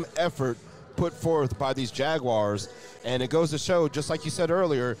team effort put forth by these Jaguars, and it goes to show, just like you said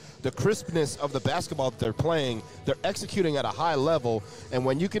earlier, the crispness of the basketball that they're playing. They're executing at a high level, and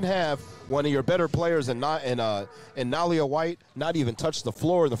when you can have one of your better players and Nalia White not even touch the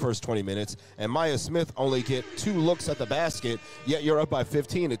floor in the first 20 minutes, and Maya Smith only get 2 looks at the basket, yet you're up by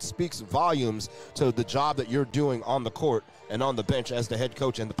 15, it speaks volumes to the job that you're doing on the court and on the bench as the head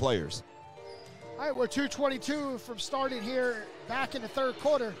coach and the players. All right, we're 2:22 from starting here back in the third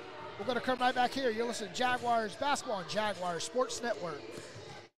quarter. We're going to come right back here. You're listening to Jaguars Basketball on Jaguars Sports Network.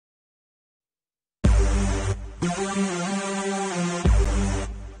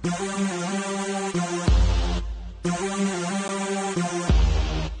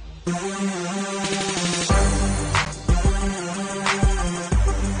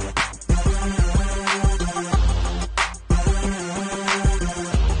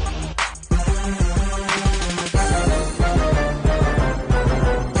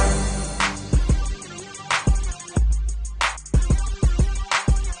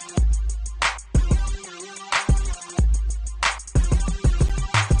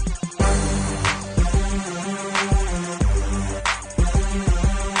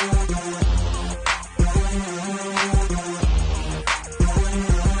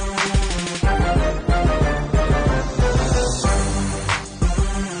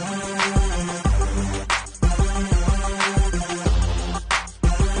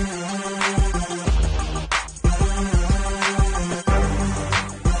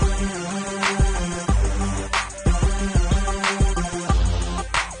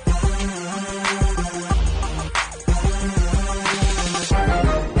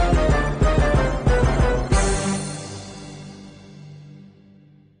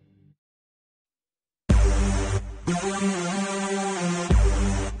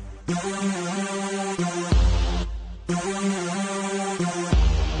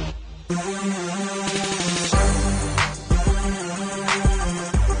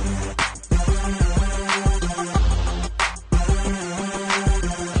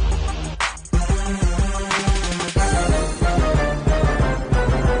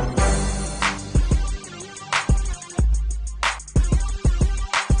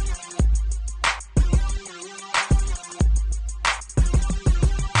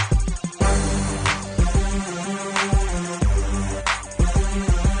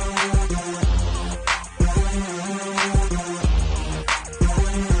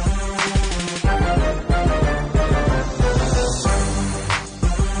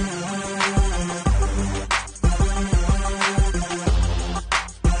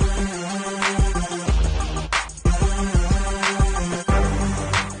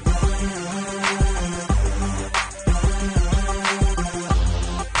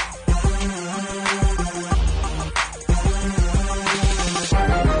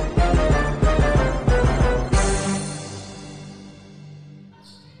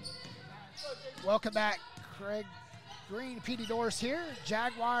 Welcome back, Craig Green, Petey Doris here.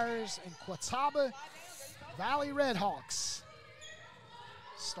 Jaguars and Catawba Valley Redhawks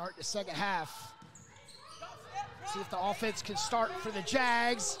start the second half. See if the offense can start for the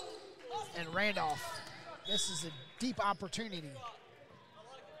Jags and Randolph. This is a deep opportunity.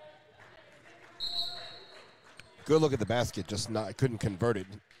 Good look at the basket, just couldn't convert it.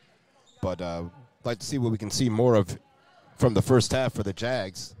 But like to see what we can see more of from the first half for the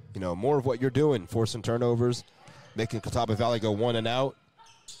Jags. You know, more of what you're doing, forcing turnovers, making Catawba Valley go 1 and out,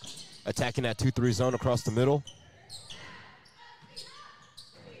 attacking that 2-3 zone across the middle.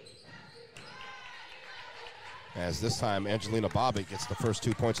 As this time, Angelina Bobbitt gets the first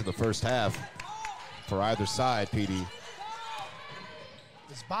 2 points of the first half for either side, PD.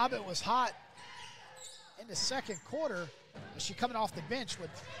 As Bobbitt was hot in the second quarter, and she coming off the bench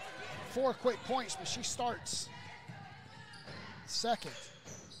with 4 quick points, but she starts second.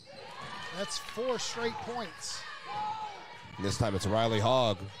 That's 4 straight points. And this time it's Riley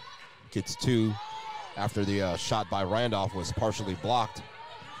Hogg. Gets 2 after the shot by Randolph was partially blocked.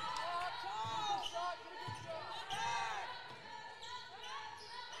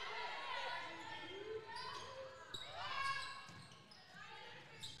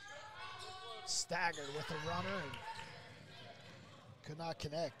 Staggered with the runner and could not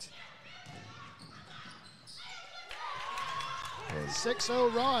connect.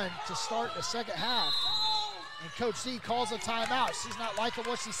 6-0 run to start the second half. And Coach D calls a timeout. She's not liking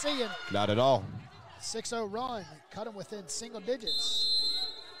what she's seeing. Not at all. 6-0 run, cut them within single digits.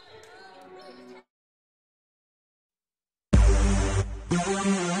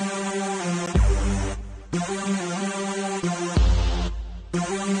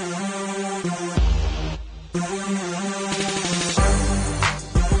 Coach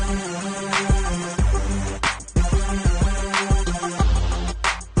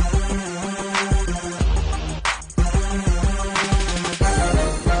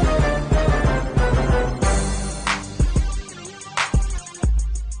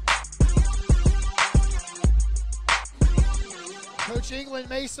England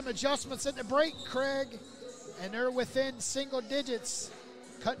made some adjustments at the break, Craig, and they're within single digits,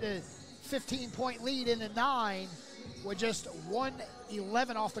 cut the 15-point lead into 9 with just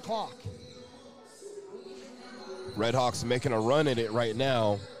 1:11 off the clock. Redhawks making a run at it right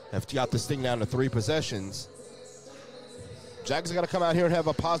now. Have got this thing down to 3 possessions. Jags got to come out here and have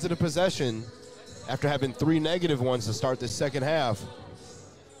a positive possession after having 3 negative ones to start this second half.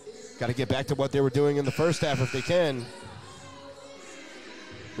 Got to get back to what they were doing in the first half if they can.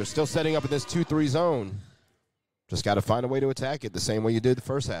 They're still setting up in this 2-3 zone. Just got to find a way to attack it the same way you did the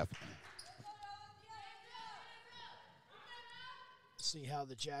first half. See how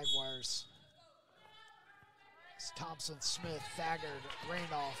the Jaguars, it's Thompson, Smith, Thagard,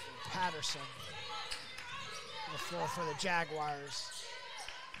 Randolph, and Patterson on the floor for the Jaguars.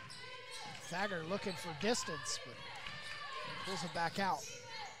 Thagard looking for distance, but he pulls it back out.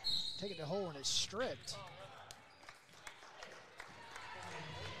 Taking the hole and it's stripped.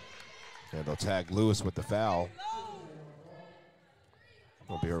 And they'll tag Lewis with the foul.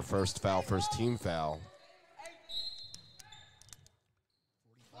 It'll be her first foul, first team foul.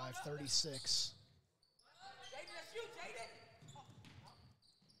 45-36.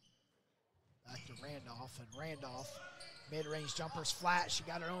 Back to Randolph, and Randolph, mid-range jumper's flat. She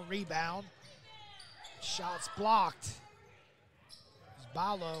got her own rebound. Shots blocked.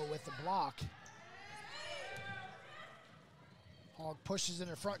 Balo with the block. Hogg pushes in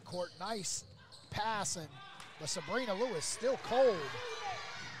the front court. Nice pass, but Sabrina Lewis still cold.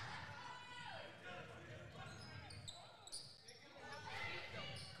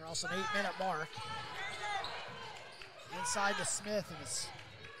 Across an 8-minute mark. Inside to Smith, and it's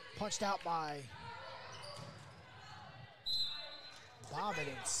punched out by Bobbitt,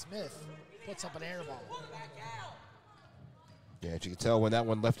 and Smith puts up an air ball. Yeah, you can tell when that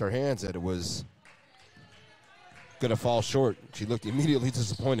one left her hands that it was going to fall short. She looked immediately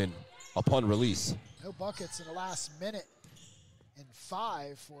disappointed upon release. No buckets in the last minute and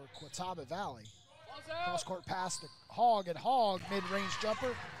 5 for Catawba Valley. Cross-court pass to Hogg, and Hogg, mid-range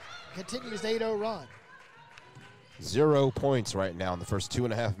jumper, continues the 8-0 run. 0 points right now in the first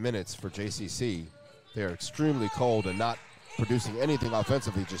 2.5 minutes for JCC. They're extremely cold and not producing anything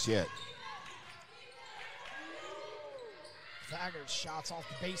offensively just yet. Thagard shots off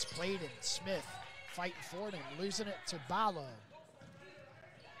the base plate, and Smith fighting for it and losing it to Balo.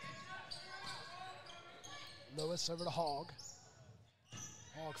 Lewis over to Hogg.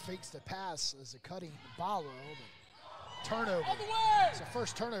 Hogg fakes the pass as a cutting Balo. Turnover. It's the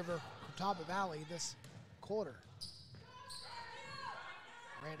first turnover from Catawba Valley this quarter.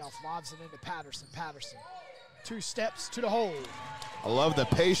 Randolph lobs it into Patterson. Patterson, 2 steps to the hole. I love the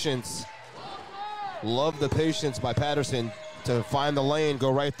patience. Love the patience by Patterson to find the lane,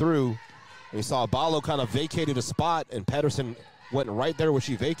 go right through. And you saw Balo kind of vacated a spot, and Patterson went right there where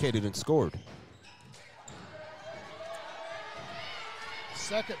she vacated and scored.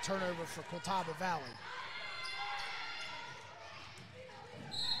 Second turnover for Catawba Valley.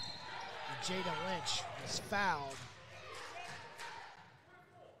 And Jada Lynch was fouled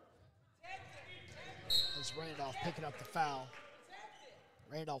as Randolph picking up the foul.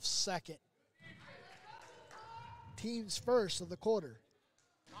 Randolph's second. Team's first of the quarter.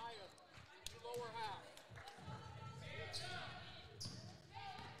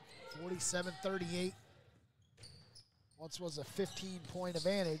 47-38. Once was a 15-point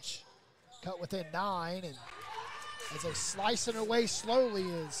advantage. Cut within 9, and as they slice it away slowly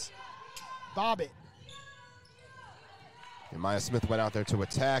is Bobbitt. And Maya Smith went out there to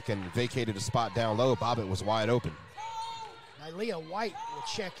attack and vacated a spot down low. Bobbitt was wide open. Nylia White will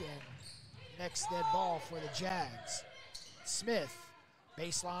check in. Next dead ball for the Jags. Smith,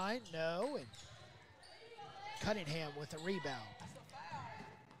 baseline, no, and Cunningham with a rebound.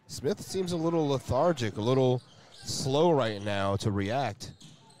 Smith seems a little lethargic, a little slow right now to react.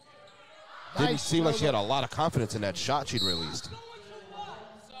 Didn't seem like she had a lot of confidence in that shot she'd released.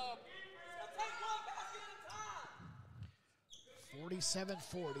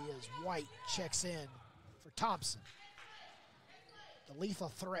 47-40 as White checks in for Thompson. The lethal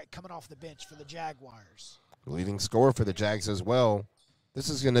threat coming off the bench for the Jaguars. Leading scorer for the Jags as well. This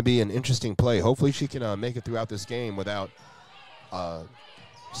is going to be an interesting play. Hopefully she can make it throughout this game without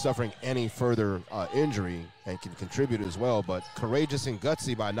suffering any further injury and can contribute as well. But courageous and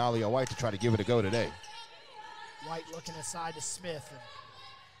gutsy by Nalia White to try to give it a go today. White looking inside to Smith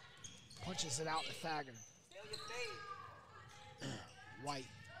and punches it out to Thagard. White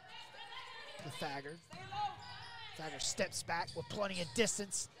to Thagard. Thagard steps back with plenty of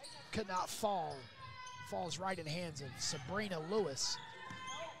distance. Could not fall. Falls right in the hands of Sabrina Lewis.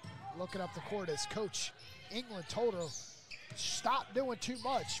 Looking up the court as Coach England told her, stop doing too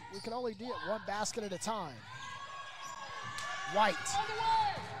much. We can only do it one basket at a time. White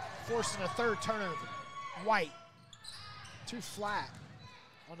forcing a third turnover. White too flat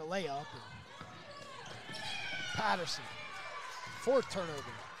on the layup. Patterson, fourth turnover.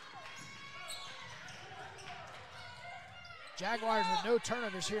 Jaguars with no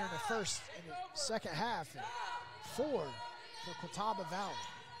turnovers here in the second half. And 4 for Catawba Valley.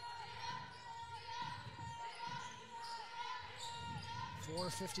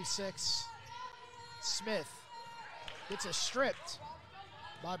 4:56. Smith gets it stripped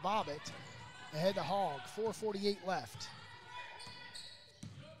by Bobbitt. Ahead to Hogg. 4:48 left.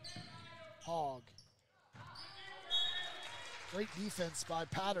 Hogg. Great defense by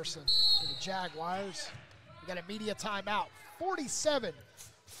Patterson for the Jaguars. We got a media timeout.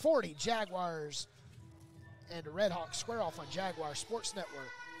 47-40 Jaguars, and the Redhawks square off on Jaguar Sports Network.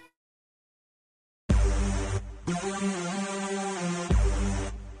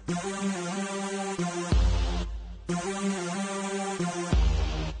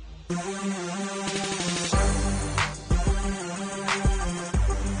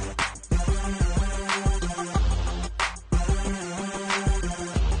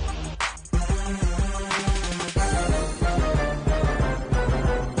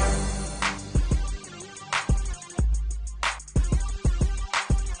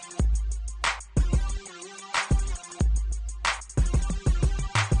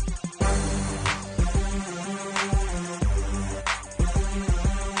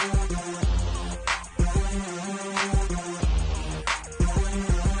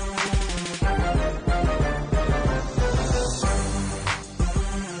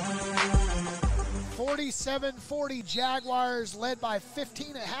 .40 Jaguars led by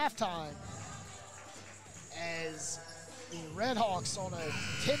 15 at halftime as the Redhawks on a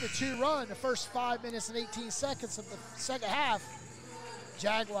 10-2 run the first 5 minutes and 18 seconds of the second half.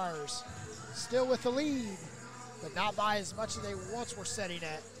 Jaguars still with the lead, but not by as much as they once were setting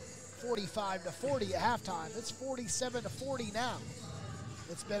at 45-40 at halftime. It's 47-40 now.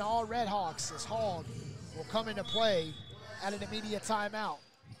 It's been all Redhawks as Hogg will come into play at an immediate timeout.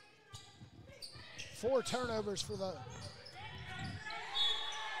 4 turnovers for the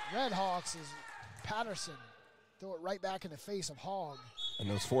Redhawks as Patterson throw it right back in the face of Hogg. And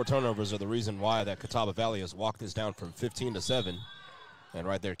those 4 turnovers are the reason why that Catawba Valley has walked this down from 15-7. And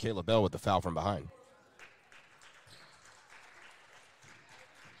right there, Kayla Bell with the foul from behind.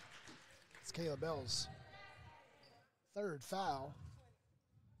 It's Kayla Bell's 3rd foul.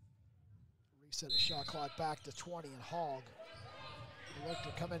 Reset the shot clock back to 20, and Hogg will look to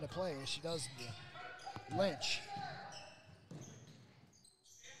come into play as she does the Lynch.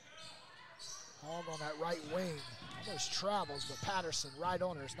 Hogg on that right wing. Almost travels, but Patterson right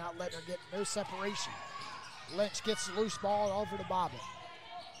on her is not letting her get no separation. Lynch gets the loose ball over to Bobbitt.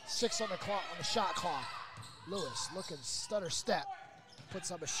 6 on the clock, on the shot clock. Lewis looking stutter step. Puts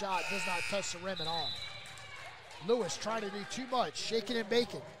up a shot, does not touch the rim at all. Lewis trying to do too much, shaking and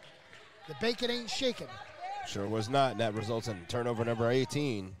baking. The bacon ain't shaking. Sure was not, and that results in turnover number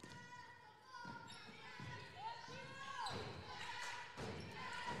 18.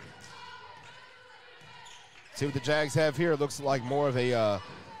 See what the Jags have here. It looks like more of a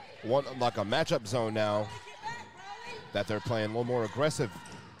like a matchup zone now that they're playing, a little more aggressive.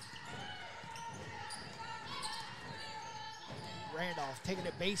 Randolph taking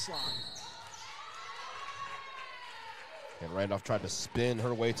it baseline. And Randolph tried to spin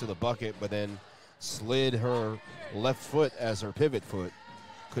her way to the bucket, but then slid her left foot as her pivot foot.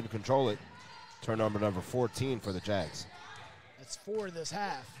 Couldn't control it. Turnover number 14 for the Jags. That's 4 this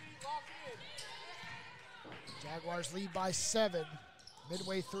half. Jaguars lead by 7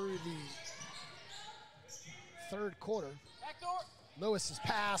 midway through the 3rd quarter. Lewis's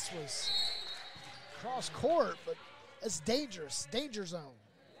pass was cross court, but it's dangerous, danger zone.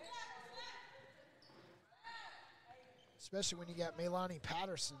 Especially when you got Melanie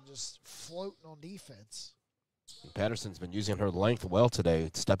Patterson just floating on defense. And Patterson's been using her length well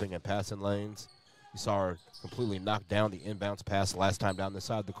today, stepping in passing lanes. You saw her completely knock down the inbounds pass last time down this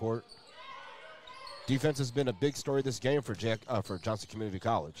side of the court. Defense has been a big story this game for Johnston Community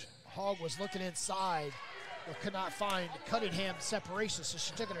College. Hogg was looking inside but could not find Cunningham separation, so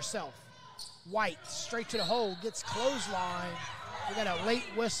she took it herself. White straight to the hole, gets clothesline. We got a late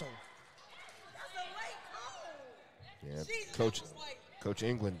whistle. Yeah, Coach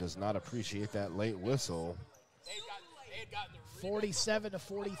England does not appreciate that late whistle. 47 to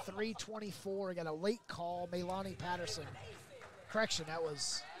 43, 24. Got a late call. Melanie Patterson. Correction, that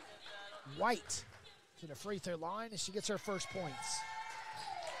was White to the free throw line, and she gets her first points.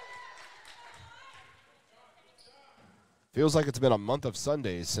 Feels like it's been a month of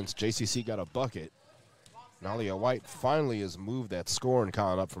Sundays since JCC got a bucket. Nalia White finally has moved that scoring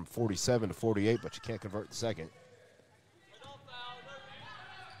count up from 47 to 48, but she can't convert the second.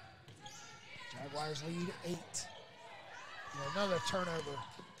 Jaguars lead 8. And another turnover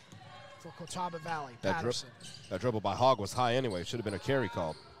for Catawba Valley. Patterson. That dribble by Hogg was high anyway. Should have been a carry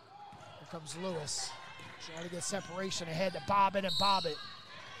call. Here comes Lewis. Trying to get separation ahead to Bobbitt and Bobbitt.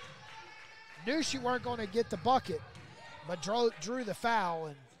 Knew she weren't going to get the bucket, but drew the foul,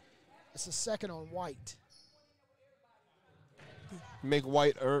 and it's a second on White. You make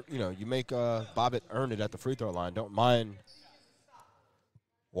White earn, you make Bobbitt earn it at the free throw line. Don't mind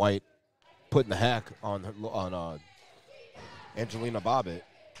White putting the hack on Angelina Bobbitt.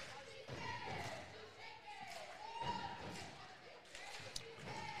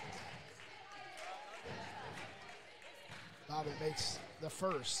 Bobbitt makes the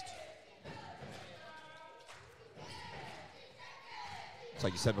first. It's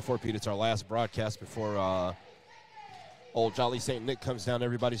like you said before, Pete, it's our last broadcast before old Jolly St. Nick comes down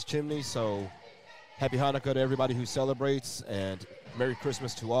everybody's chimney. So happy Hanukkah to everybody who celebrates, and Merry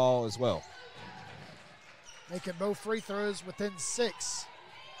Christmas to all as well. Making both free throws within 6.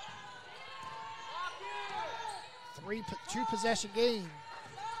 2-possession game.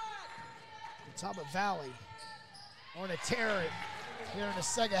 Catawba Valley on a tear here in the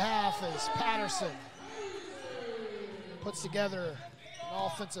second half as Patterson puts together an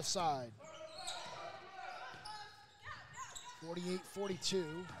offensive side.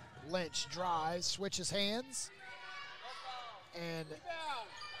 48-42. Lynch drives, switches hands, and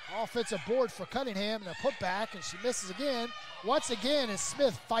offensive board for Cunningham and a putback, and she misses again. Once again is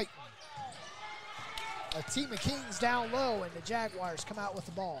Smith fighting. A team of Kings down low, and the Jaguars come out with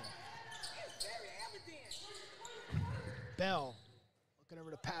the ball. Bell looking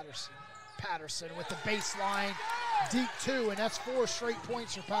over to Patterson. Patterson with the baseline, deep 2, and that's 4 straight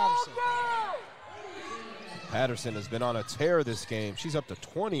points for Patterson. Patterson has been on a tear this game. She's up to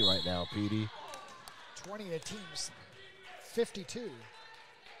 20 right now, Petey. 20, the team's 52.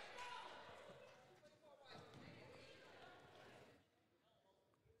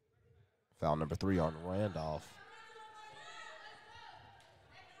 Foul number 3 on Randolph.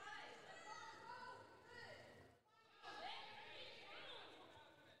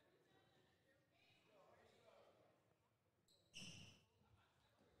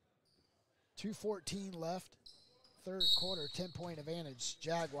 .214 left. Third quarter, 10-point advantage,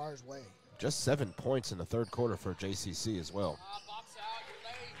 Jaguars way. Just 7 points in the third quarter for JCC as well.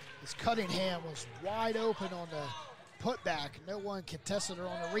 As Cunningham was wide open on the putback. No one contested her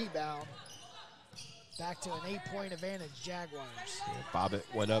on the rebound. Back to an 8-point advantage, Jaguars. Yeah, Bobbitt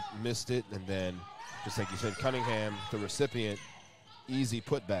went up, missed it, and then, just like you said, Cunningham, the recipient, easy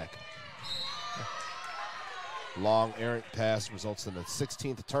putback. Long errant pass results in the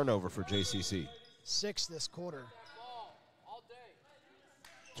 16th turnover for JCC. 6 this quarter.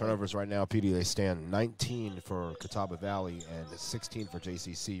 Turnovers right now, PD, they stand 19 for Catawba Valley and 16 for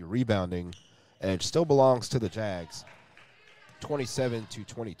JCC. Rebounding edge still belongs to the Jags,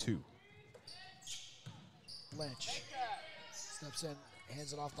 27-22. Lynch steps in,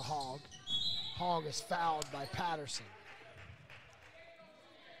 hands it off to Hogg. Hogg is fouled by Patterson.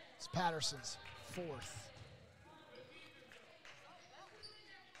 It's Patterson's 4th.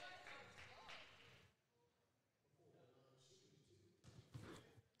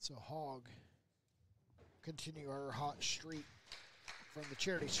 So Hogg continue her hot streak from the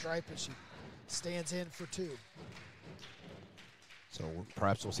charity stripe, and she stands in for 2. So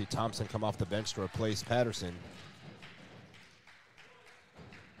perhaps we'll see Thompson come off the bench to replace Patterson.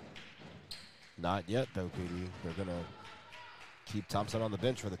 Not yet, though, PD. They're going to keep Thompson on the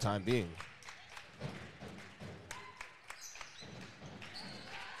bench for the time being.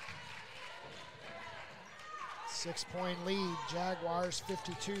 Six-point lead, Jaguars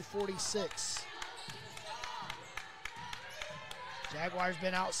 52-46. Jaguars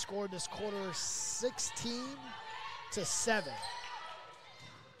been outscored this quarter 16-7.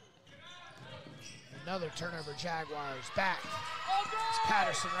 Another turnover, Jaguars back. It's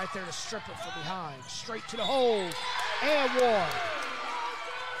Patterson right there to strip it from behind. Straight to the hole, and one.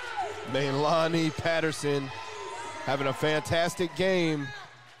 Maylani Patterson having a fantastic game.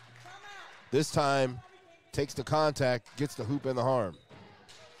 This time, takes the contact, gets the hoop and the harm.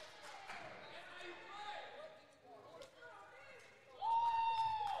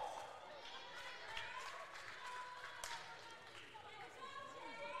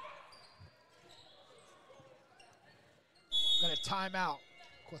 Got a timeout.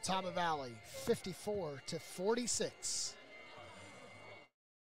 Catawba Valley, 54-46.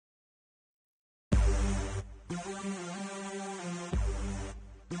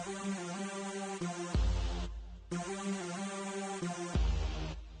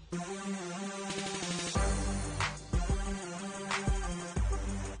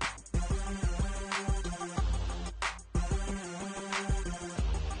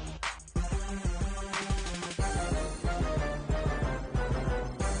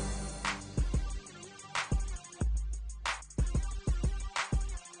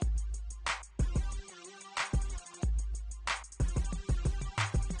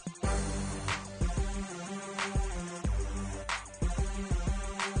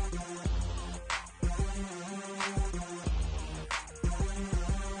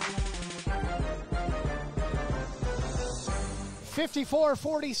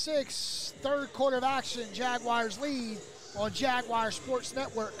 (54-46), third quarter of action. Jaguars lead on Jaguar Sports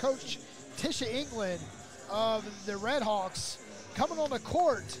Network. Coach Tisha England of the Redhawks coming on the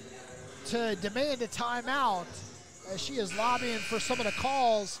court to demand a timeout as she is lobbying for some of the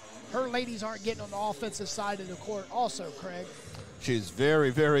calls. Her ladies aren't getting on the offensive side of the court also, Craig. She's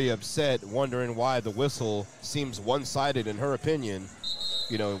very, very upset, wondering why the whistle seems one-sided in her opinion.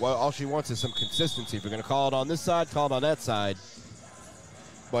 You know, all she wants is some consistency. If you're going to call it on this side, call it on that side.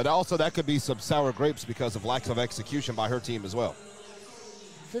 But also that could be some sour grapes because of lack of execution by her team as well.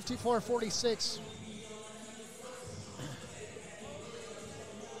 54-46.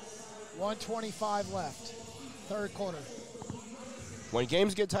 1:25 left, third quarter. When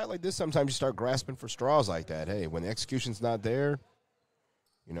games get tight like this, sometimes you start grasping for straws like that. Hey, when the execution's not there,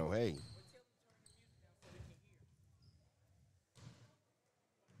 you know, hey.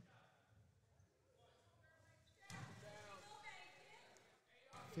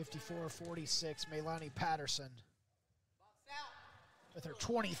 (54-46), Maylani Patterson with her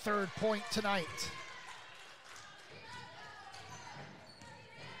 23rd point tonight.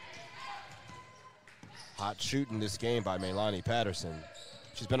 Hot shooting this game by Maylani Patterson.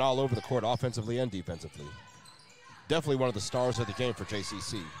 She's been all over the court offensively and defensively. Definitely one of the stars of the game for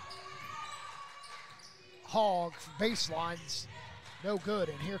JCC. Hogg baselines, no good,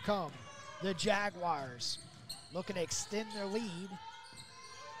 and here come the Jaguars looking to extend their lead.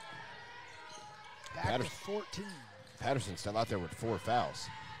 Back to 14. Patterson still out there with 4 fouls.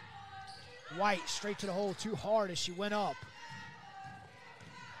 White straight to the hole, too hard as she went up.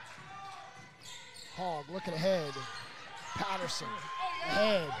 Hogg looking ahead. Patterson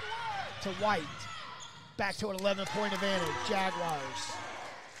ahead to White. Back to an 11-point advantage, Jaguars.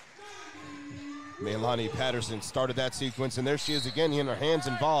 Maylani Patterson started that sequence, and there she is again, getting her hands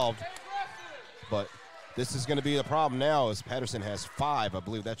involved. But this is going to be the problem now as Patterson has 5. I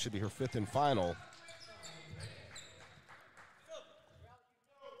believe that should be her 5th and final.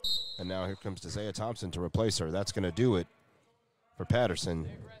 And now here comes Desea Thompson to replace her. That's going to do it for Patterson.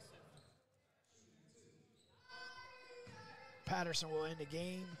 Patterson will end the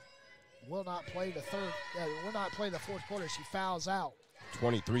game. Will not play the fourth quarter. She fouls out.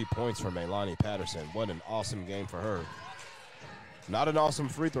 23 points for Maylani Patterson. What an awesome game for her. Not an awesome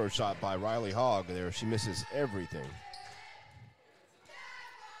free throw shot by Riley Hogg there. She misses everything.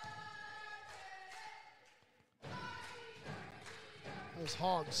 That was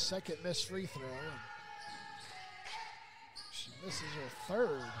Hogg's second missed free throw. And she misses her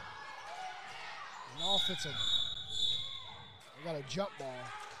third. An offensive. We got a jump ball.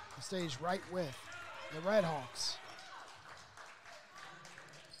 He stays right with the Redhawks.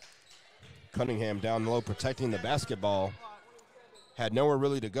 Cunningham down low protecting the basketball. Had nowhere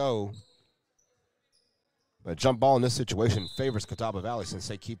really to go. But jump ball in this situation favors Catawba Valley since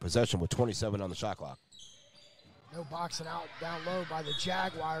they keep possession with 27 on the shot clock. No boxing out down low by the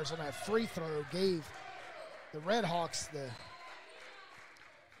Jaguars on that free throw. Gave the Redhawks the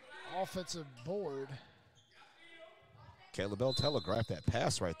offensive board. Kayla Bell telegraphed that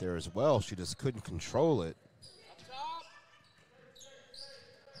pass right there as well. She just couldn't control it.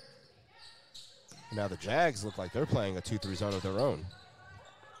 Now the Jags look like they're playing a 2-3 zone of their own.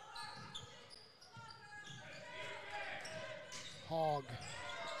 Hogg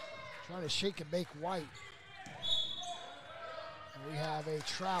trying to shake and bake White. And we have a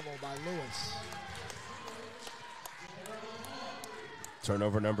travel by Lewis.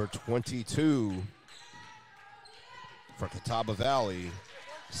 Turnover number 22 for Catawba Valley.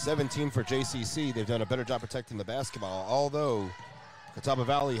 17 for JCC. They've done a better job protecting the basketball. Although Catawba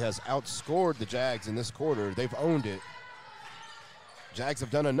Valley has outscored the Jags in this quarter, they've owned it. Jags have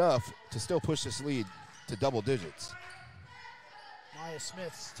done enough to still push this lead to double digits. Maya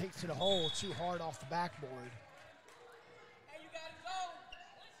Smith takes to the hole too hard off the backboard. Hey, you gotta go.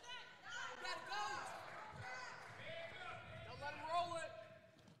 You gotta go. Don't let him roll it.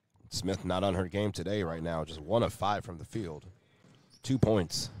 Smith not on her game today right now, just 1 of 5 from the field. 2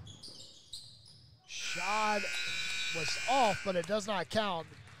 points. Shot was off, but it does not count.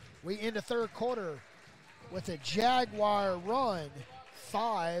 We end the third quarter with a Jaguar run,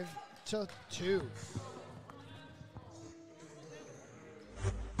 5-2.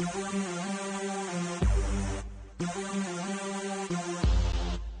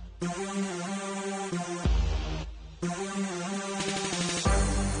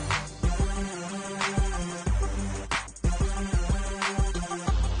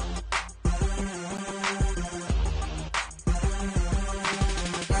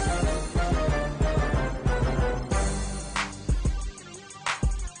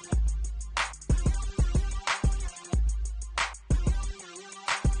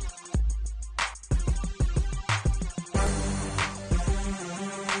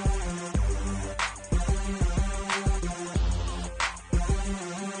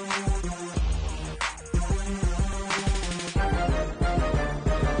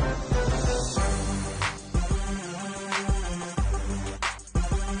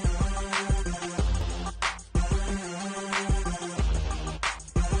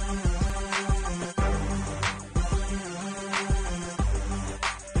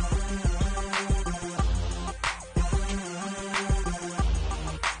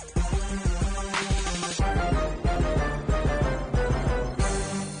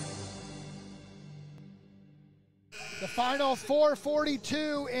 Final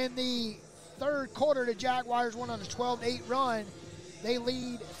 4:42 in the third quarter. The Jaguars went on a 12-8 run. They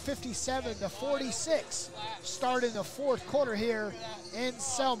lead 57-46. Starting the fourth quarter here in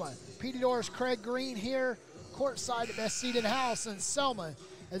Selma. Petey Doris, Craig Green here, courtside, the best seat in the house in Selma,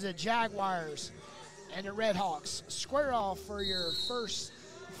 as the Jaguars and the Red Hawks square off for your first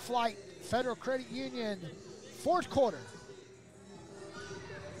flight Federal Credit Union fourth quarter.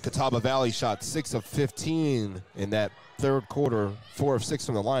 Catawba Valley shot 6 of 15 in that third quarter, 4 of 6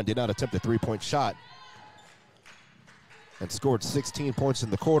 from the line, did not attempt a three-point shot, and scored 16 points in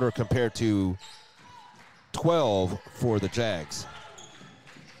the quarter compared to 12 for the Jags.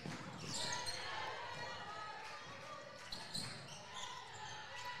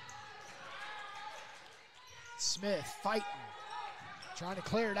 Smith fighting, trying to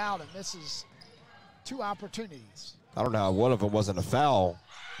clear it out, and misses 2 opportunities. I don't know how one of them wasn't a foul.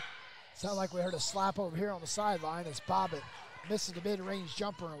 Sound like we heard a slap over here on the sideline as Bobbitt misses the mid-range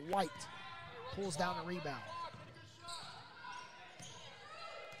jumper, and White pulls down the rebound.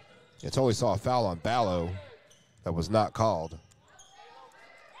 It's only saw a foul on Ballo that was not called.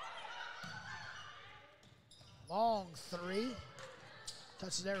 Long three.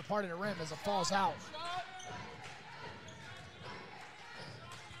 Touches every part of the rim as it falls out.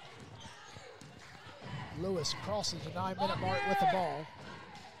 Lewis crosses the 9-minute mark with the ball.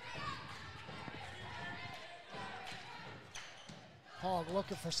 Hogg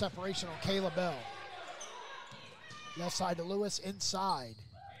looking for separation on Kayla Bell. Left side to Lewis, inside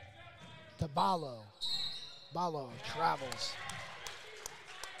to Ballo. Ballo travels.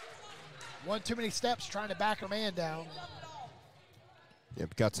 One too many steps trying to back her man down.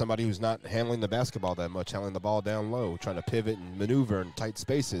 Yep, got somebody who's not handling the basketball that much, handling the ball down low, trying to pivot and maneuver in tight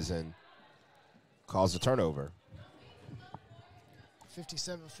spaces, and cause a turnover.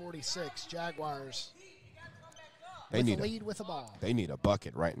 57-46, Jaguars. They need the lead with the ball. They need a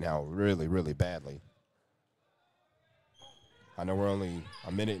bucket right now, really, really badly. I know we're only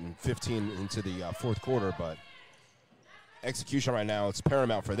a minute and 15 into the fourth quarter, but execution right now, it's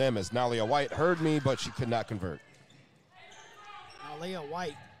paramount for them, as Nalia White heard me, but she could not convert. Nalia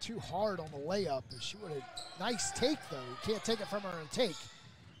White too hard on the layup, and she would have, nice take though. You can't take it from her and take.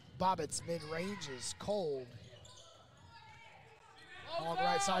 Bobbitt's mid-range is cold. On the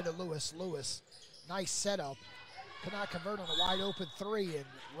right side to Lewis. Lewis, nice setup. Could not convert on a wide open three, and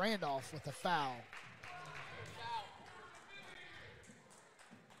Randolph with the foul.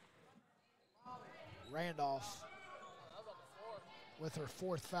 Randolph with her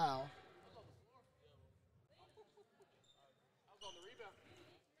fourth foul.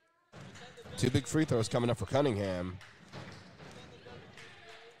 Two big free throws coming up for Cunningham.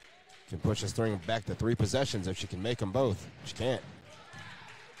 Can push this thing back to 3 possessions if she can make them both. She can't.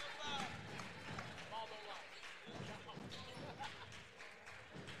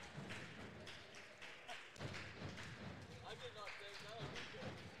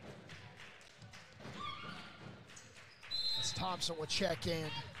 Thompson will check in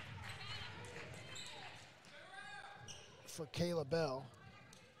for Kayla Bell.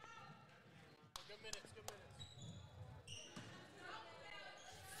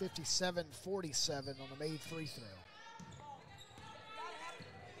 57-47 on the made free throw.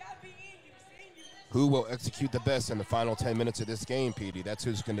 Who will execute the best in the final 10 minutes of this game, Petey? That's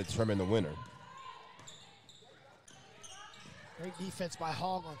who's going to determine the winner. Great defense by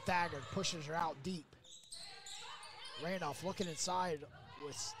Hogg on Thagard. Pushes her out deep. Randolph looking inside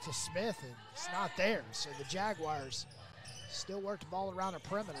to Smith, and it's not there. So the Jaguars still work the ball around the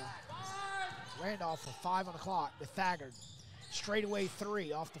perimeter. Randolph with 5 on the clock to Thagard. Straightaway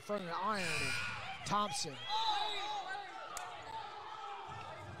 3 off the front of the iron, and Thompson.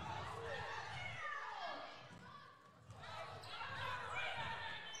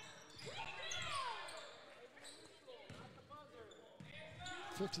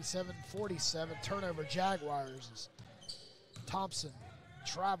 (57-47) turnover Jaguars as Thompson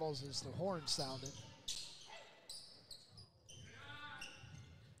travels as the horn sounded.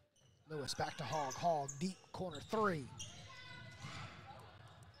 Lewis back to Hogg. Hogg deep corner 3.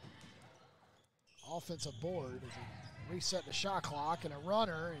 Offensive board as he reset the shot clock, and a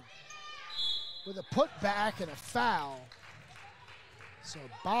runner and with a putback and a foul. So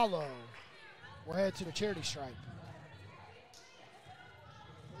Ballo will head to the charity stripe.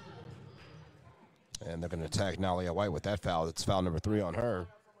 And they're going to attack Nalia White with that foul. That's foul number 3 on her.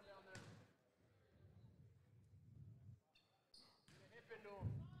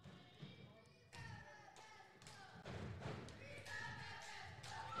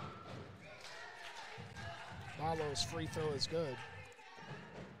 Ballo's free throw is good.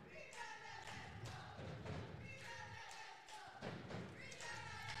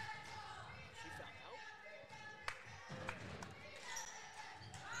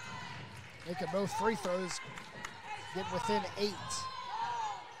 Making both free throws, getting within 8.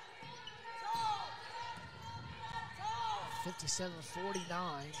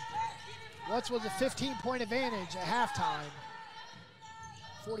 57-49. What's was a 15-point advantage at halftime.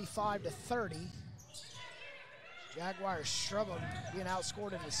 45-30. Jaguars struggling, being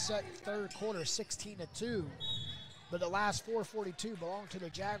outscored in the third quarter, 16-2. But the last 4:42 belong to the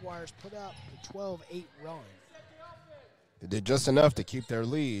Jaguars, put up a 12-8 run. They did just enough to keep their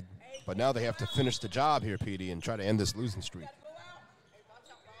lead, but now they have to finish the job here, Petey, and try to end this losing streak.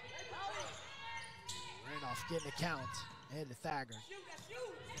 Randolph getting a count, ahead to Thagard.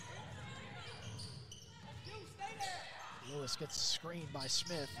 Lewis gets a screen by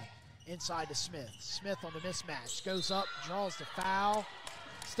Smith. Inside to Smith. Smith on the mismatch. Goes up, draws the foul.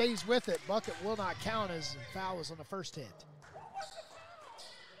 Stays with it. Bucket will not count as the foul was on the first hit.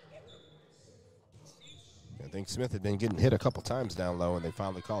 I think Smith had been getting hit a couple times down low, and they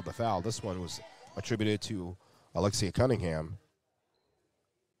finally called the foul. This one was attributed to Alexia Cunningham.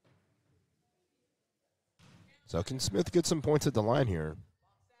 So can Smith get some points at the line here?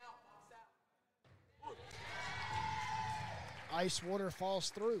 Ice water falls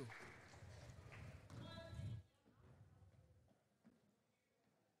through.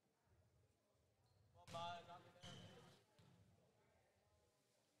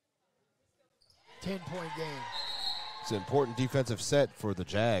 Ten-point game. It's an important defensive set for the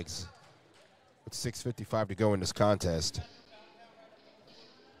Jags with 6:55 to go in this contest.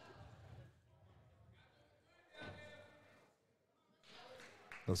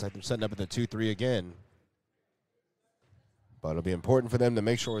 Looks like they're setting up at the 2-3 again. But it'll be important for them to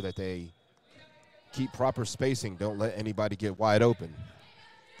make sure that they keep proper spacing. Don't let anybody get wide open.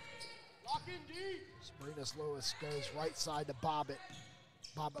 Sabrina's Lewis goes right side to Bobbitt.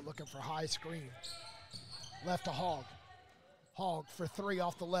 Bobbitt looking for high screen. Left to Hogg. Hogg for 3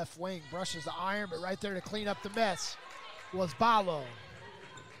 off the left wing. Brushes the iron, but right there to clean up the mess was Ballo.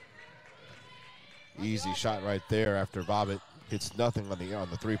 Easy shot right there after Bobbitt hits nothing on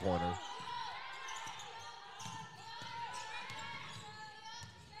the three-pointer.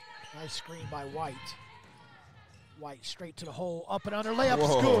 Nice screen by White. White straight to the hole, up and under, layup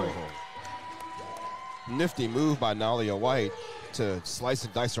is good. Nifty move by Nalia White to slice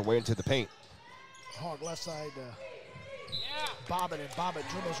and dice her way into the paint. Hogg left side to Bobbitt, and Bobbitt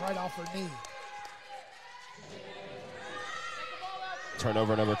dribbles right off her knee.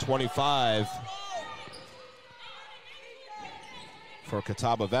 Turnover number 25 for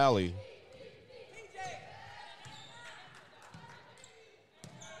Catawba Valley.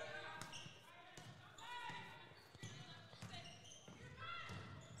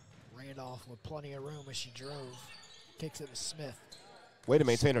 Randolph with plenty of room as she drove. Kicks it to Smith. Way to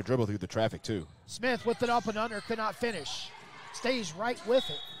maintain her dribble through the traffic, too. Smith with it up and under, could not finish. Stays right with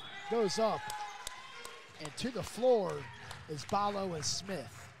it. Goes up. And to the floor is Ballo and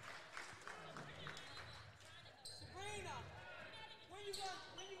Smith. Sabrina, when you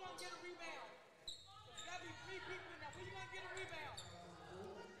gonna get a rebound? You gotta be 3 people in there. When you gonna get a rebound?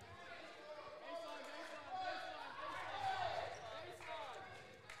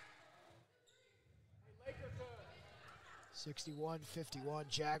 61-51,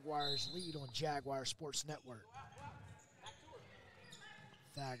 Jaguars lead on Jaguar Sports Network.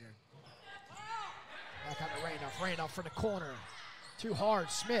 Thagard. Back out to Randolph. Randolph from the corner. Too hard,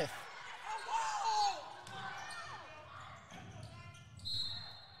 Smith.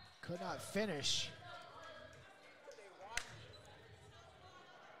 Could not finish.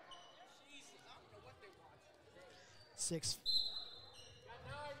 Six.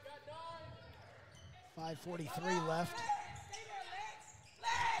 5:43 left.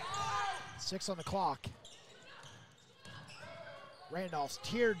 6 on the clock. Randolph's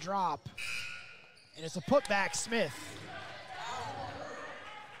teardrop. And it's a putback, Smith.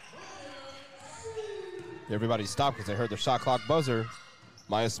 Everybody stopped because they heard the shot clock buzzer.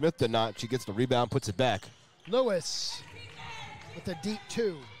 Maya Smith did not. She gets the rebound, puts it back. Lewis with a deep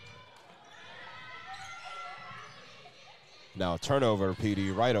 2. Now a turnover,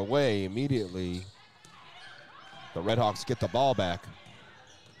 PD, right away, immediately. The Redhawks get the ball back.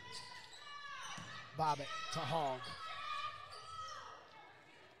 Bobbitt to Hogg.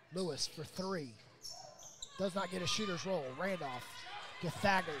 Lewis for 3. Does not get a shooter's roll. Randolph to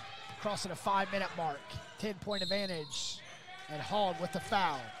Thagard, crossing a 5-minute mark. 10-point advantage, and Hogg with the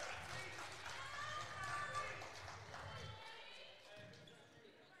foul.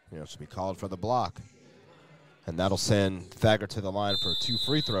 She'll be called for the block. And that'll send Thagard to the line for 2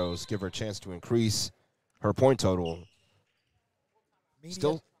 free throws, give her a chance to increase her point total.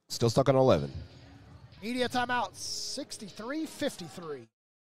 Still stuck on 11. Media timeout, 63-53.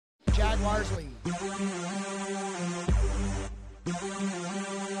 Jaguars lead.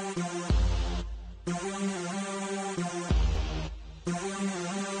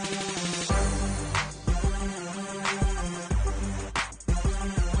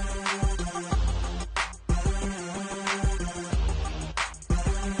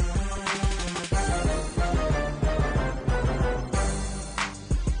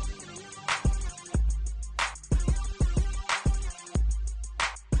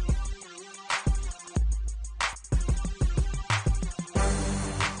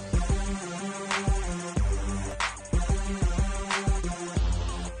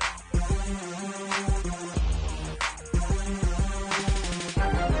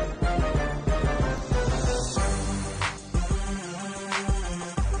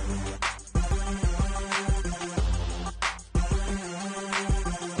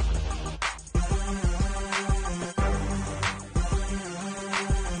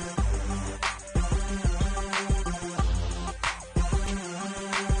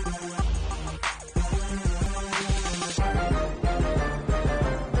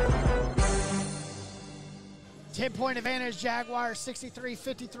 Point advantage, Jaguars,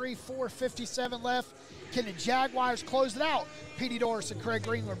 63-53, 4:57 left. Can the Jaguars close it out? Petey Doris and Craig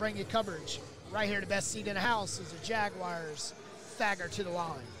Green will bring you coverage. Right here, the best seat in the house is the Jaguars. Thagard to the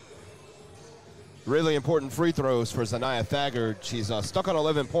line. Really important free throws for Zanaya Thagard. She's stuck on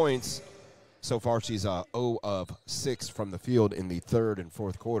 11 points. So far, she's 0 of 6 from the field in the third and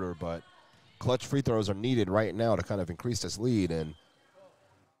fourth quarter, but clutch free throws are needed right now to kind of increase this lead and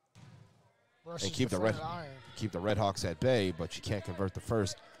keep the Redhawks at bay, but she can't convert the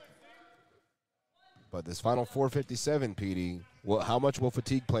first. But this final 4:57, PD, how much will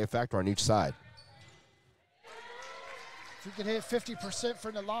fatigue play a factor on each side? If you can hit 50%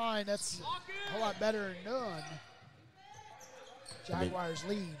 from the line, that's a whole lot better than none. Jaguars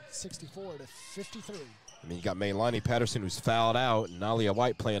lead 64-53. I mean, you got Maylani Patterson, who's fouled out, and Nalia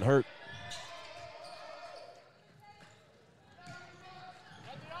White playing hurt.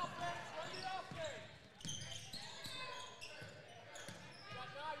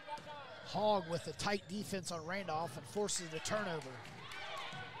 Hogg with a tight defense on Randolph and forces the turnover.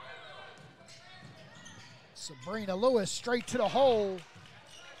 Sabrina Lewis straight to the hole.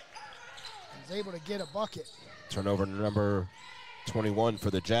 Is able to get a bucket. Turnover number 21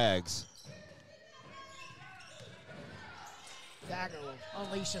 for the Jags. Thagard will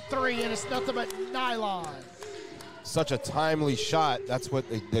unleash a 3, and it's nothing but nylon. Such a timely shot. That's what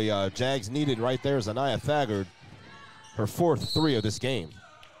the Jags needed right there. Zanaya Thagard, her 4th 3 of this game.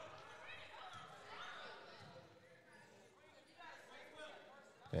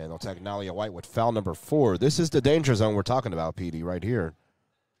 And they'll take Nalia White with foul number 4. This is the danger zone we're talking about, PD, right here.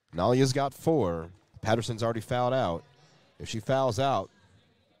 Nalia's got 4. Patterson's already fouled out. If she fouls out,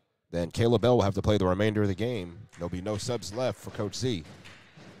 then Caleb Bell will have to play the remainder of the game. There'll be no subs left for Coach Z.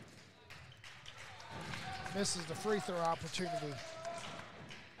 Misses the free throw opportunity.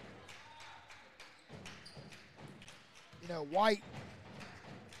 You know, White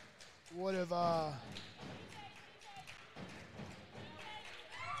would have been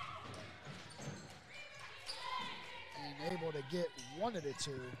able to get one of the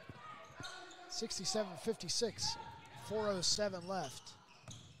two. 67-56, 4:07 left.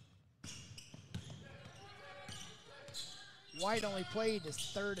 White only played his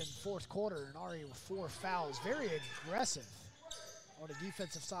third and fourth quarter and already with 4 fouls. Very aggressive on the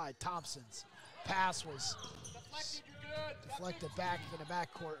defensive side. Thompson's pass was deflected back in the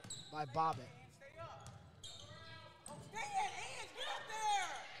backcourt by Bobbitt.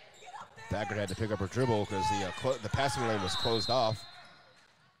 Thagard had to pick up her dribble because the passing lane was closed off.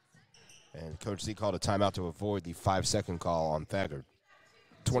 And Coach Z called a timeout to avoid the 5-second call on Thagard.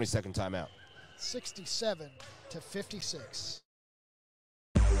 20-second timeout. 67-56.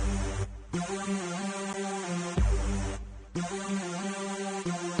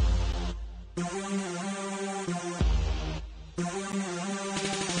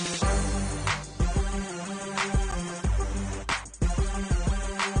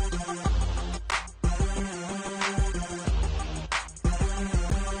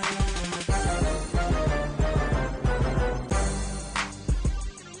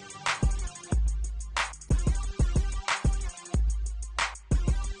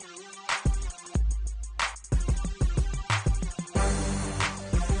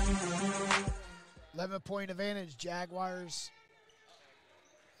 Point advantage, Jaguars.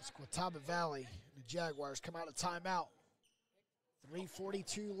 It's Catawba Valley. The Jaguars come out of timeout.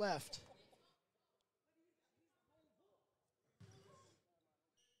 3:42 left.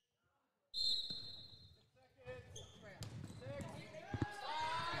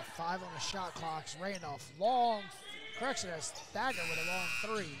 Got 5 on the shot clocks. Randolph, long, correction, that's Thagard with a long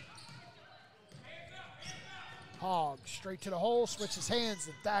 3. Hogg straight to the hole, switches hands,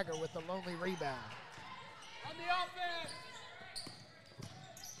 and Thagard with the lonely rebound. On the offense.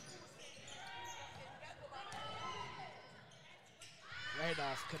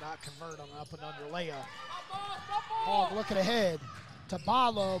 Randolph could not convert on an up and under layup. Hogg looking ahead to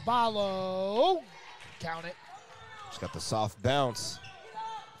Ballo. Count it. She's got the soft bounce.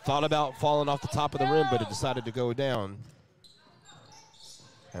 Thought about falling off the top of the rim, but it decided to go down.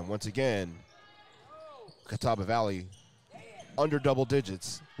 And once again, Catawba Valley under double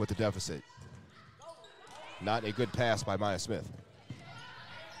digits with the deficit. Not a good pass by Maya Smith.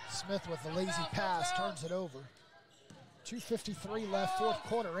 Smith with the lazy pass turns it over. 2:53 left, fourth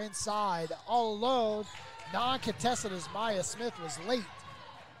quarter, inside, all alone. Non-contested as Maya Smith was late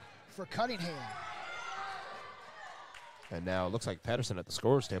for Cunningham. And now it looks like Patterson at the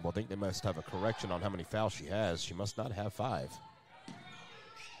scorer's table. I think they must have a correction on how many fouls she has. She must not have 5.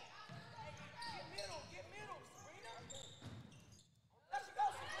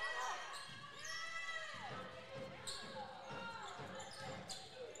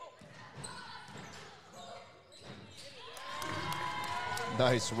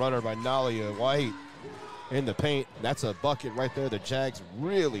 Nice runner by Nalia White in the paint. That's a bucket right there the Jags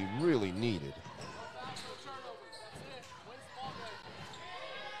really, really needed.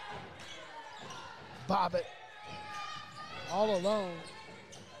 Bobbitt all alone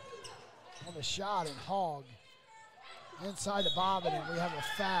on the shot, and Hogg inside the Bobbitt, and we have a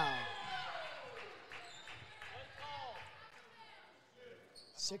foul.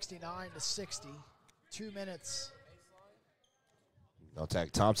 69-60, 2 minutes. They'll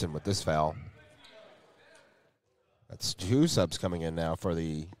tag Thompson with this foul. That's 2 subs coming in now for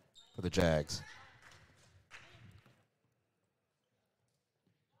the Jags.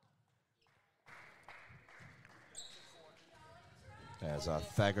 As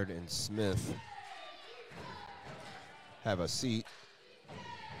Thagard and Smith have a seat.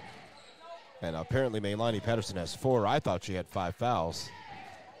 And apparently Maylani Patterson has 4. I thought she had 5 fouls.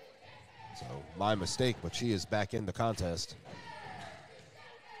 So my mistake, but she is back in the contest.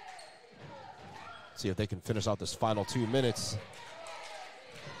 See if they can finish out this final 2 minutes.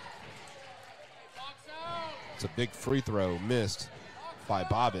 It's a big free throw missed by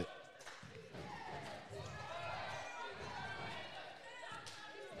Bobbitt.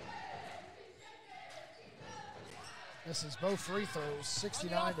 This is both free throws,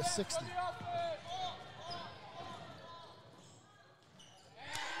 69-60.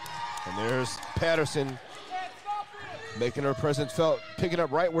 And there's Patterson making her presence felt, picking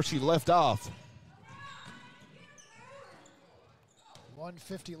up right where she left off.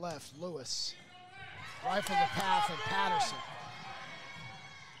 1:50 left. Lewis rifles the path, and Patterson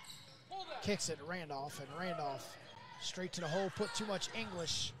Kicks it to Randolph, and Randolph straight to the hole, put too much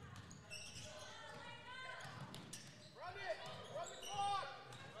English.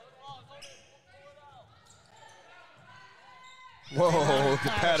 Whoa, look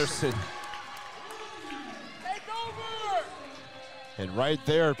at Patterson. Take over! And right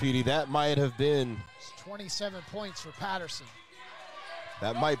there, Petey, that might have been, It's 27 points for Patterson.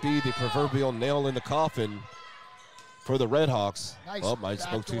 that might be the proverbial nail in the coffin for the Red Hawks. Nice Oh, I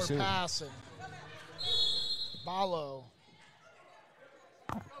spoke too backdoor soon. pass, and Balo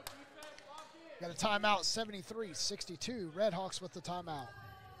got a timeout, 73-62. Red Hawks with the timeout.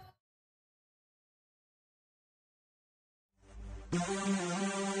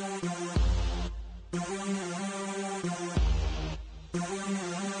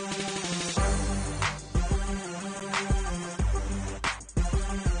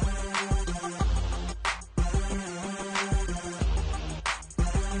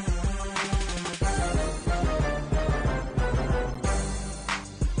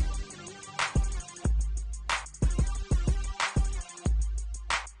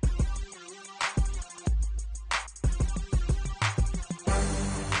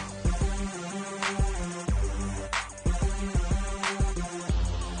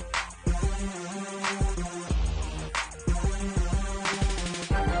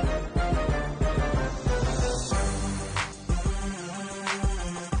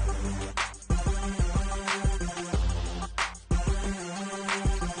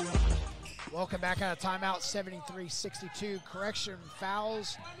 Welcome back out of timeout, 73-62. Correction,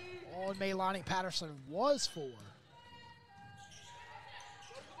 fouls on Maylani Patterson was 4.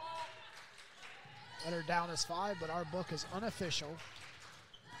 Let her down as 5, but our book is unofficial.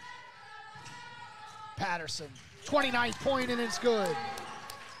 Patterson, 29th point, and it's good.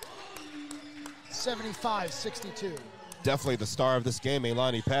 75-62. Definitely the star of this game,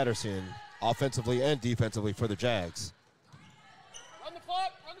 Elani Patterson, offensively and defensively for the Jags. Run the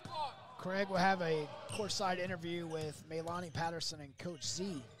clock, run the clock. Craig will have a courtside interview with Maylani Patterson and Coach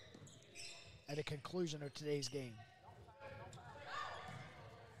Z at the conclusion of today's game.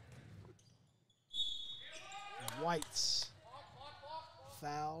 Whites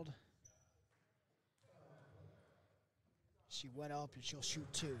fouled. She went up and she'll shoot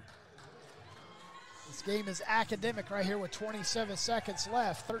 2. This game is academic right here with 27 seconds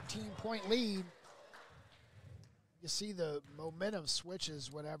left, 13-point lead. You see the momentum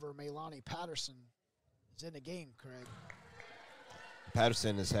switches whenever Maylani Patterson is in the game, Craig.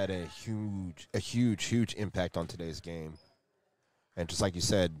 Patterson has had a huge impact on today's game. And just like you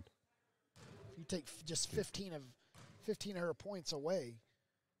said, If you take just 15 of her points away,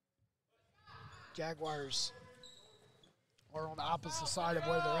 Jaguars are on the opposite side of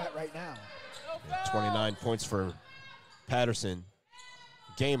where they're at right now. 29 points for Patterson.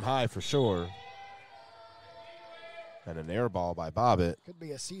 Game high for sure. And an air ball by Bobbitt. Could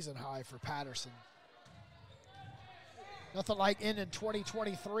be a season high for Patterson. Nothing like ending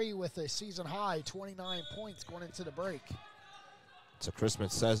 2023 with a season high, 29 points going into the break. It's a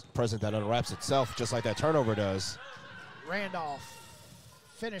Christmas present that unwraps itself just like that turnover does. Randolph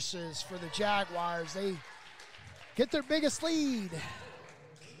finishes for the Jaguars. They get their biggest lead.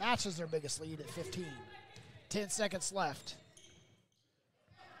 Matches their biggest lead at 15. 10 seconds left.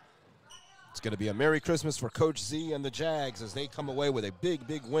 It's going to be a Merry Christmas for Coach Z and the Jags as they come away with a big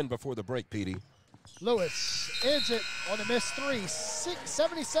win before the break, Petey. Lewis ends it on the missed 3,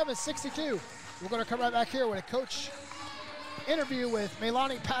 77-62. We're going to come right back here with a coach interview with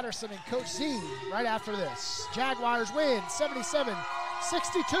Maylani Patterson and Coach Z right after this. Jaguars win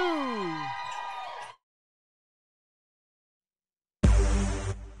 77-62.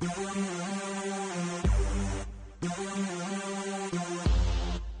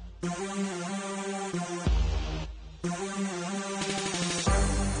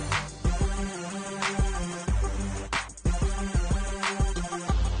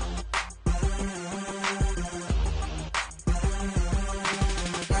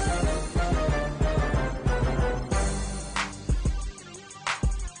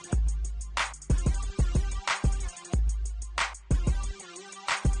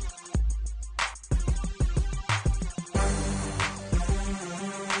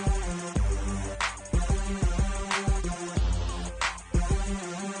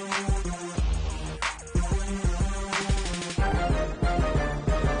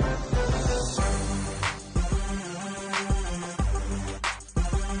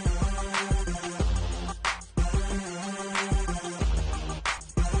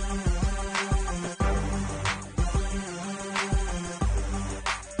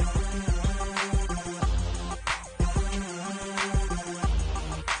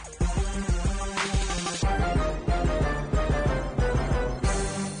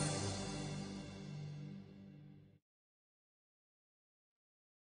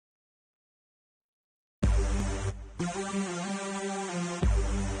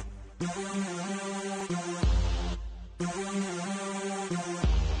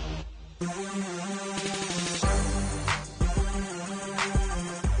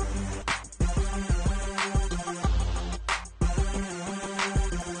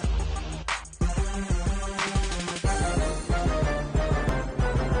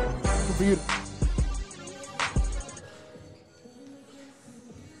 for you.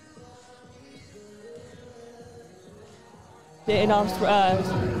 Didn't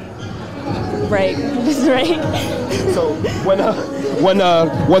break. Just break. So when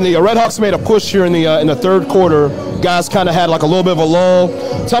the Red Hawks made a push here in the third quarter, guys kind of had like a little bit of a lull.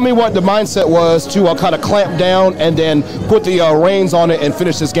 Tell me what the mindset was to kind of clamp down and then put the reins on it and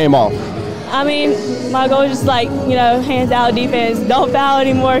finish this game off. I mean, my goal is just hands out defense. Don't foul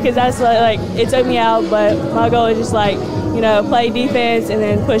anymore because that's what it took me out. But my goal is just play defense and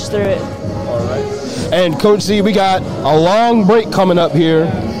then push through it. All right. And Coach Z, we got a long break coming up here.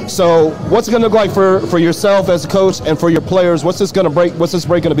 So what's it going to look like for yourself as a coach and for your players? What's this break going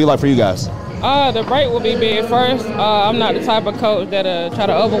to be like for you guys? The break will be big. First, I'm not the type of coach that try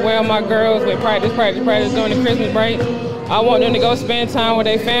to overwhelm my girls with practice during the Christmas break. I want them to go spend time with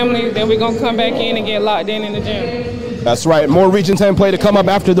their families. Then we're going to come back in and get locked in the gym. That's right. More Region 10 play to come up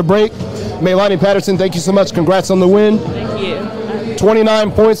after the break. Maylani Patterson, thank you so much. Congrats on the win. Thank you.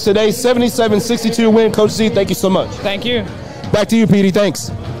 29 points today, 77-62 win. Coach Z, thank you so much. Thank you. Back to you, Petey. Thanks.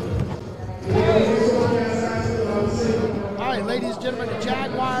 All right, ladies and gentlemen, the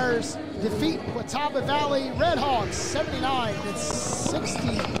Jaguars defeat Catawba Valley Red Hawks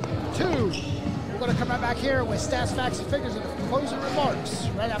 79-62. We're going to come right back here with stats, facts, and figures and closing remarks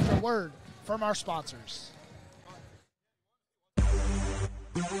right after a word from our sponsors.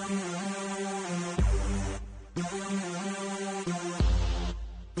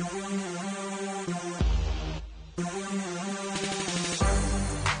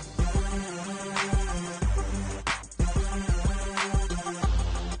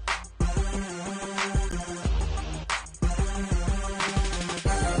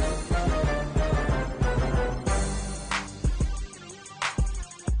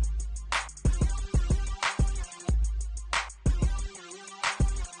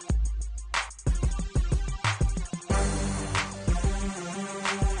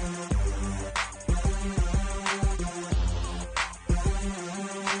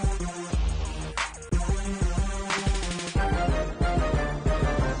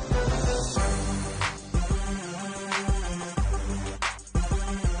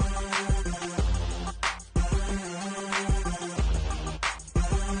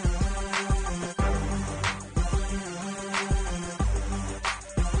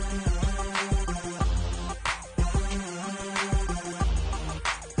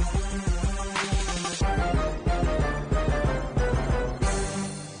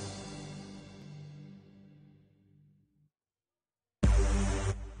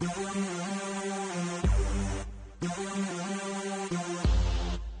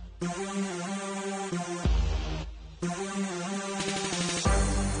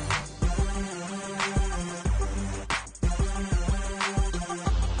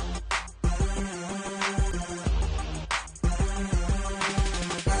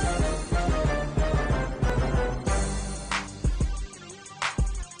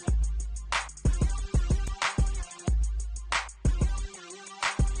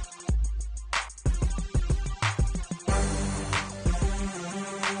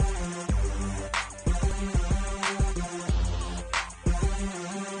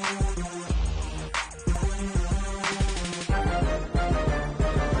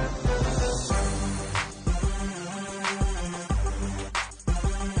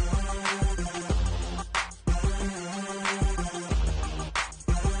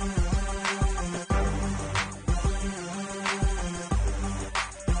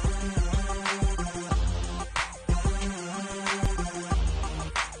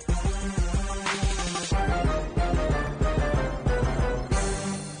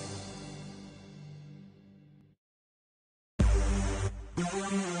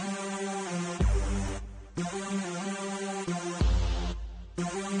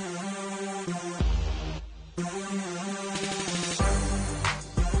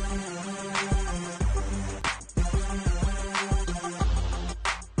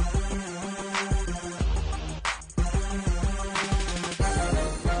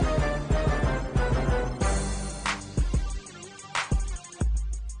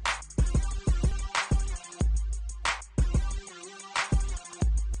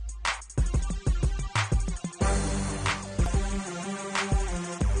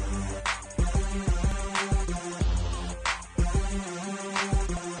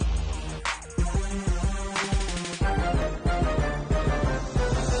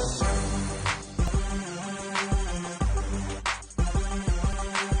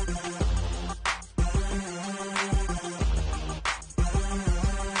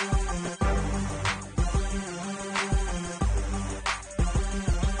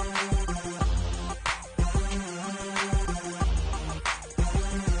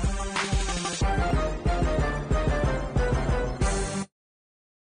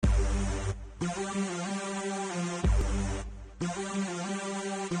 Bye.